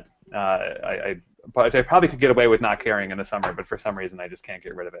wallet. I probably could get away with not carrying in the summer, but for some reason I just can't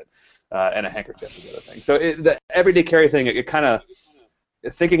get rid of it. And a handkerchief is the other thing. So the everyday carry thing, it kind of,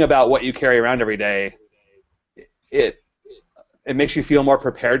 thinking about what you carry around every day, it makes you feel more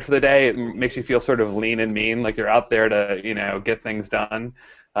prepared for the day. It makes you feel sort of lean and mean, like you're out there to get things done,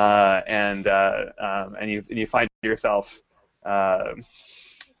 and you find yourself,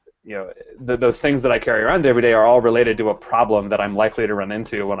 those things that I carry around every day are all related to a problem that I'm likely to run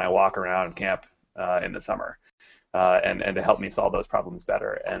into when I walk around camp in the summer, and to help me solve those problems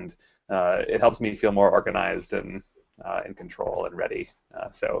better. And it helps me feel more organized and in control and ready.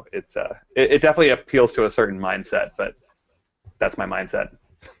 So it definitely appeals to a certain mindset, but that's my mindset.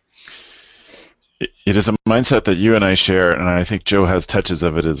 It is a mindset that you and I share, and I think Joe has touches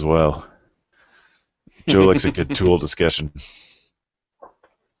of it as well. Joe likes a good tool discussion.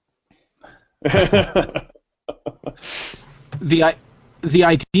 The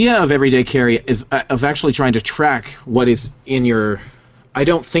idea of everyday carry, of actually trying to track what is in your, I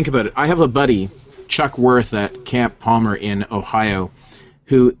don't think about it. I have a buddy, Chuck Worth, at Camp Palmer in Ohio,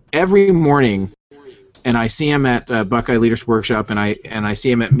 who every morning, and I see him at Buckeye Leaders Workshop, and I see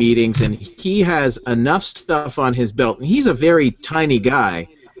him at meetings, and he has enough stuff on his belt, and he's a very tiny guy,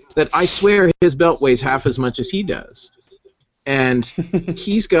 that I swear his belt weighs half as much as he does. And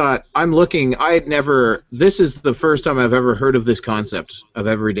he's got, this is the first time I've ever heard of this concept of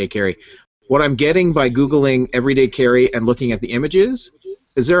everyday carry. What I'm getting by Googling everyday carry and looking at the images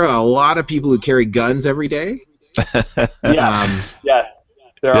is there are a lot of people who carry guns every day. Yeah. Yes.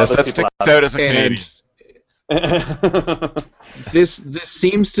 There are yes, that sticks out as a Canadian. This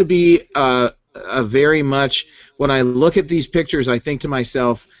seems to be a very much, when I look at these pictures, I think to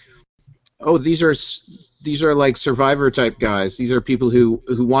myself, oh, these are like survivor type guys. These are people who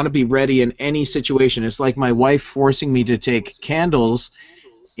want to be ready in any situation. It's like my wife forcing me to take candles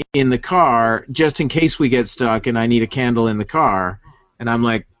in the car just in case we get stuck and I need a candle in the car. And I'm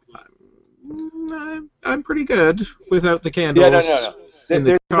like, I'm pretty good without the candles in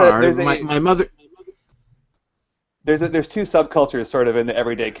the car. My mother. There's two subcultures sort of in the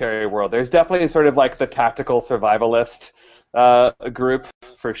everyday carry world. There's definitely sort of like the tactical survivalist group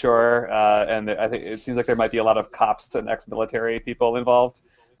for sure, and I think it seems like there might be a lot of cops and ex-military people involved.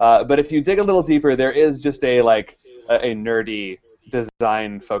 But if you dig a little deeper, there is just a nerdy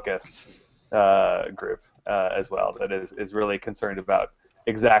design-focused group as well that is really concerned about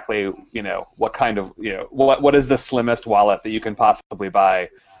exactly what kind of what is the slimmest wallet that you can possibly buy,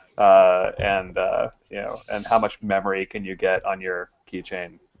 and how much memory can you get on your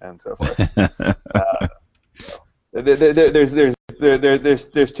keychain and so forth. There's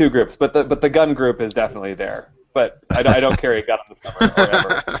two groups, but the gun group is definitely there. But I don't carry a gun in the summer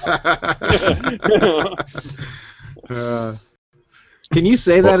or ever. Can you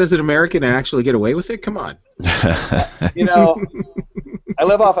say that as an American and actually get away with it? Come on. I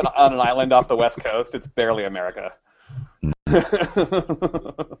live on an island off the West Coast. It's barely America.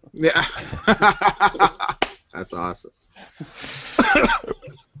 Yeah. That's awesome.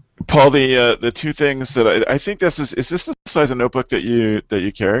 Paul, the two things that I think is this the size of notebook that you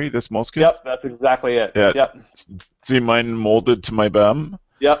carry, this Moleskine? Yep, that's exactly it. Yeah. Yep. See mine molded to my bum.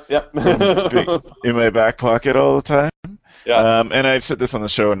 Yep. in my back pocket all the time. Yeah. And I've said this on the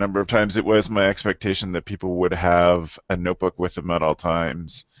show a number of times. It was my expectation that people would have a notebook with them at all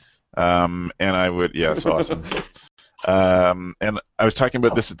times. And I would, yes, awesome. And I was talking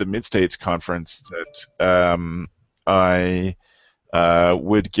about this at the Mid-States conference that I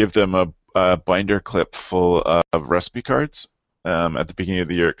would give them a binder clip full of recipe cards at the beginning of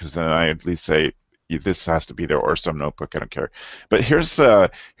the year, because then I at least say, this has to be there, or some notebook, I don't care. But here's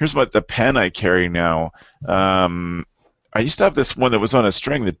what the pen I carry now. I used to have this one that was on a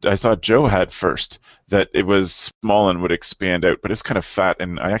string that I saw Joe had first, that it was small and would expand out, but it's kind of fat,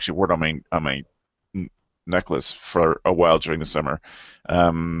 and I actually wore it on my necklace for a while during the summer.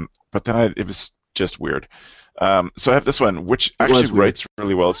 But then it was just weird. So I have this one, which actually writes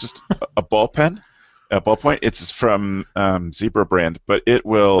really well. It's just a ball pen. A ballpoint. It's from Zebra brand, but it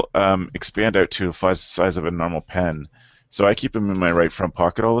will expand out to the size of a normal pen. So I keep them in my right front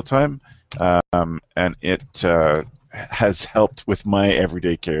pocket all the time, and it has helped with my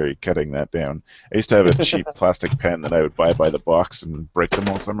everyday carry, cutting that down. I used to have a cheap plastic pen that I would buy by the box and break them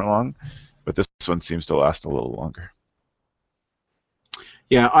all summer long, but this one seems to last a little longer.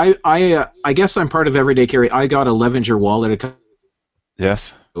 Yeah, I guess I'm part of everyday carry. I got a Levenger wallet.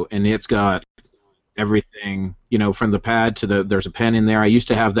 Yes. And it's got everything, from the pad to there's a pen in there. I used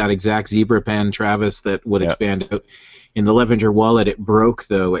to have that exact Zebra pen, Travis, that would expand out. In the Levenger wallet, it broke,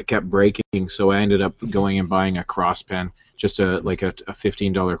 though. It kept breaking, so I ended up going and buying a cross pen, just a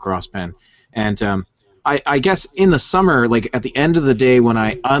 $15 cross pen. And I guess in the summer, like at the end of the day when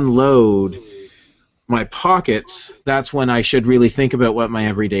I unload my pockets, that's when I should really think about what my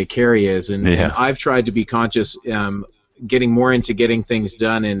everyday carry is. And I've tried to be conscious, getting more into getting things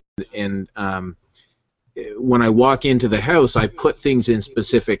done, and when I walk into the house, I put things in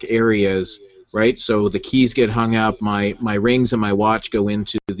specific areas, right? So the keys get hung up, my rings and my watch go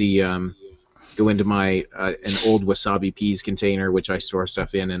into my an old Wasabi Peas container, which I store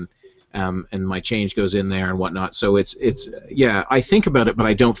stuff in, and my change goes in there and whatnot. So it's I think about it, but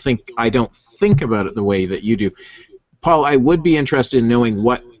I don't think about it the way that you do. Paul, I would be interested in knowing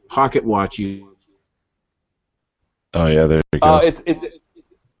what pocket watch you. Oh yeah, there you go.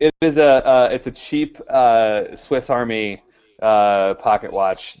 It's a cheap Swiss Army pocket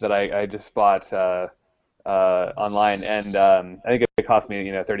watch that I just bought online, and I think it cost me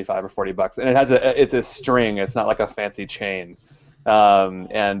 $35 or $40, and it's a string. It's not like a fancy chain, but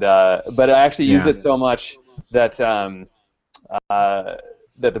I actually use it so much that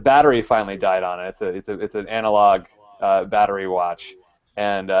that the battery finally died on it. It's an analog battery watch,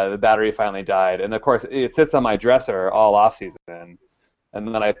 and the battery finally died, and of course it sits on my dresser all off season. And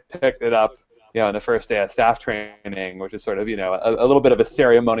then I picked it up, on the first day of staff training, which is sort of, a little bit of a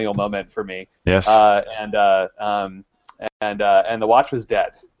ceremonial moment for me. Yes. And the watch was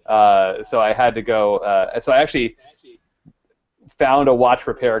dead. So I had to go. So I actually found a watch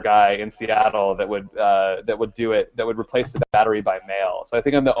repair guy in Seattle that would do it. That would replace the battery by mail. So I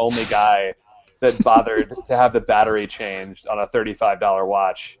think I'm the only guy that bothered to have the battery changed on a $35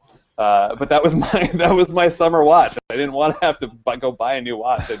 watch. But that was my summer watch. I didn't want to have to go buy a new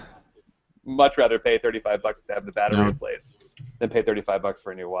watch. I'd much rather pay $35 to have the battery replaced than pay $35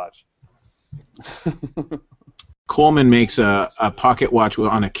 for a new watch. Coleman makes a pocket watch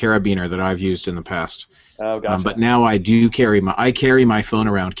on a carabiner that I've used in the past. Oh, gotcha. But now I do carry my phone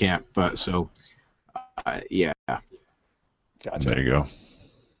around camp. But yeah. Gotcha. There you go.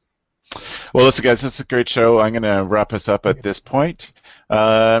 Well, listen, guys, this is a great show. I'm going to wrap us up at this point.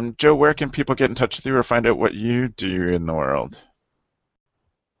 Joe, where can people get in touch with you or find out what you do in the world?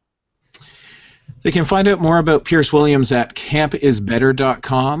 They can find out more about Pierce Williams at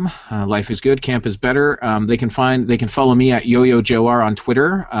campisbetter.com. Life is good, camp is better. They can follow me at YoYoJoR on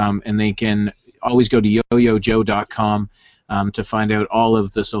Twitter, and they can always go to yoyojoe.com to find out all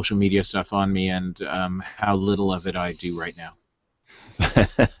of the social media stuff on me and how little of it I do right now.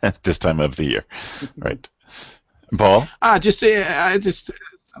 This time of the year, right? Paul? I've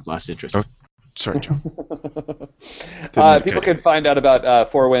lost interest. Oh, sorry, Joe. People can find out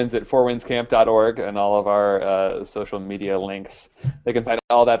about Four Winds at fourwindscamp.org and all of our social media links. They can find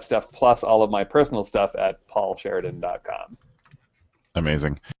all that stuff plus all of my personal stuff at paulsheridan.com.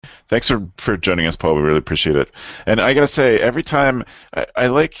 Amazing. Thanks for joining us, Paul. We really appreciate it. And I got to say, every time, I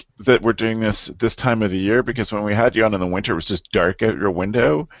like that we're doing this time of the year, because when we had you on in the winter, it was just dark out your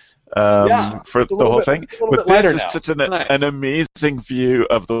window for the whole thing. But this is such an amazing view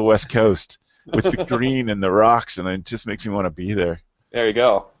of the West Coast with the green and the rocks, and it just makes me want to be there. There you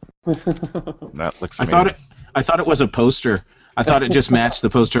go. That looks amazing. I thought it was a poster. I thought it just matched the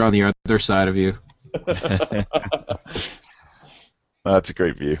poster on the other side of you. That's a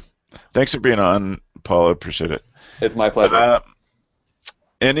great view. Thanks for being on, Paul. I appreciate it. It's my pleasure.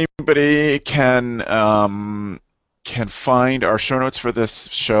 Anybody can find our show notes for this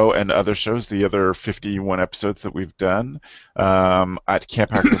show and other shows, the other 51 episodes that we've done, at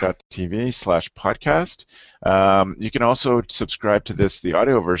camphacker.tv/podcast. You can also subscribe to the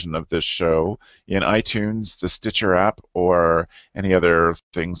audio version of this show in iTunes, the Stitcher app, or any other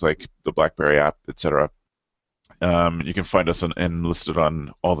things like the BlackBerry app, etc. You can find us and listed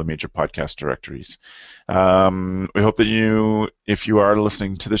on all the major podcast directories. We hope that if you are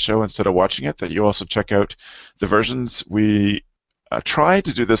listening to the show instead of watching it, that you also check out the versions. We try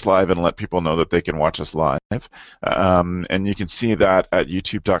to do this live and let people know that they can watch us live. And you can see that at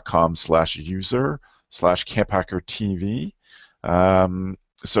youtube.com/user/CampHackerTV.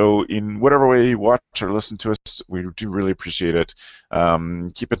 So in whatever way you watch or listen to us, we do really appreciate it.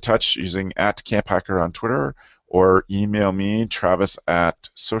 Keep in touch using @CampHacker on Twitter, or email me, Travis, at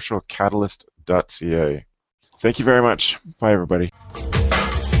socialcatalyst.ca. Thank you very much. Bye, everybody.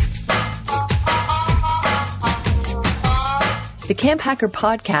 The Camp Hacker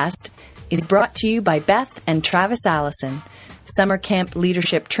podcast is brought to you by Beth and Travis Allison, summer camp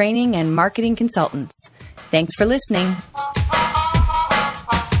leadership training and marketing consultants. Thanks for listening.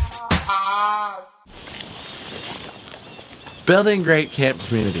 Building great camp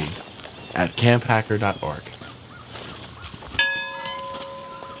community at camphacker.org.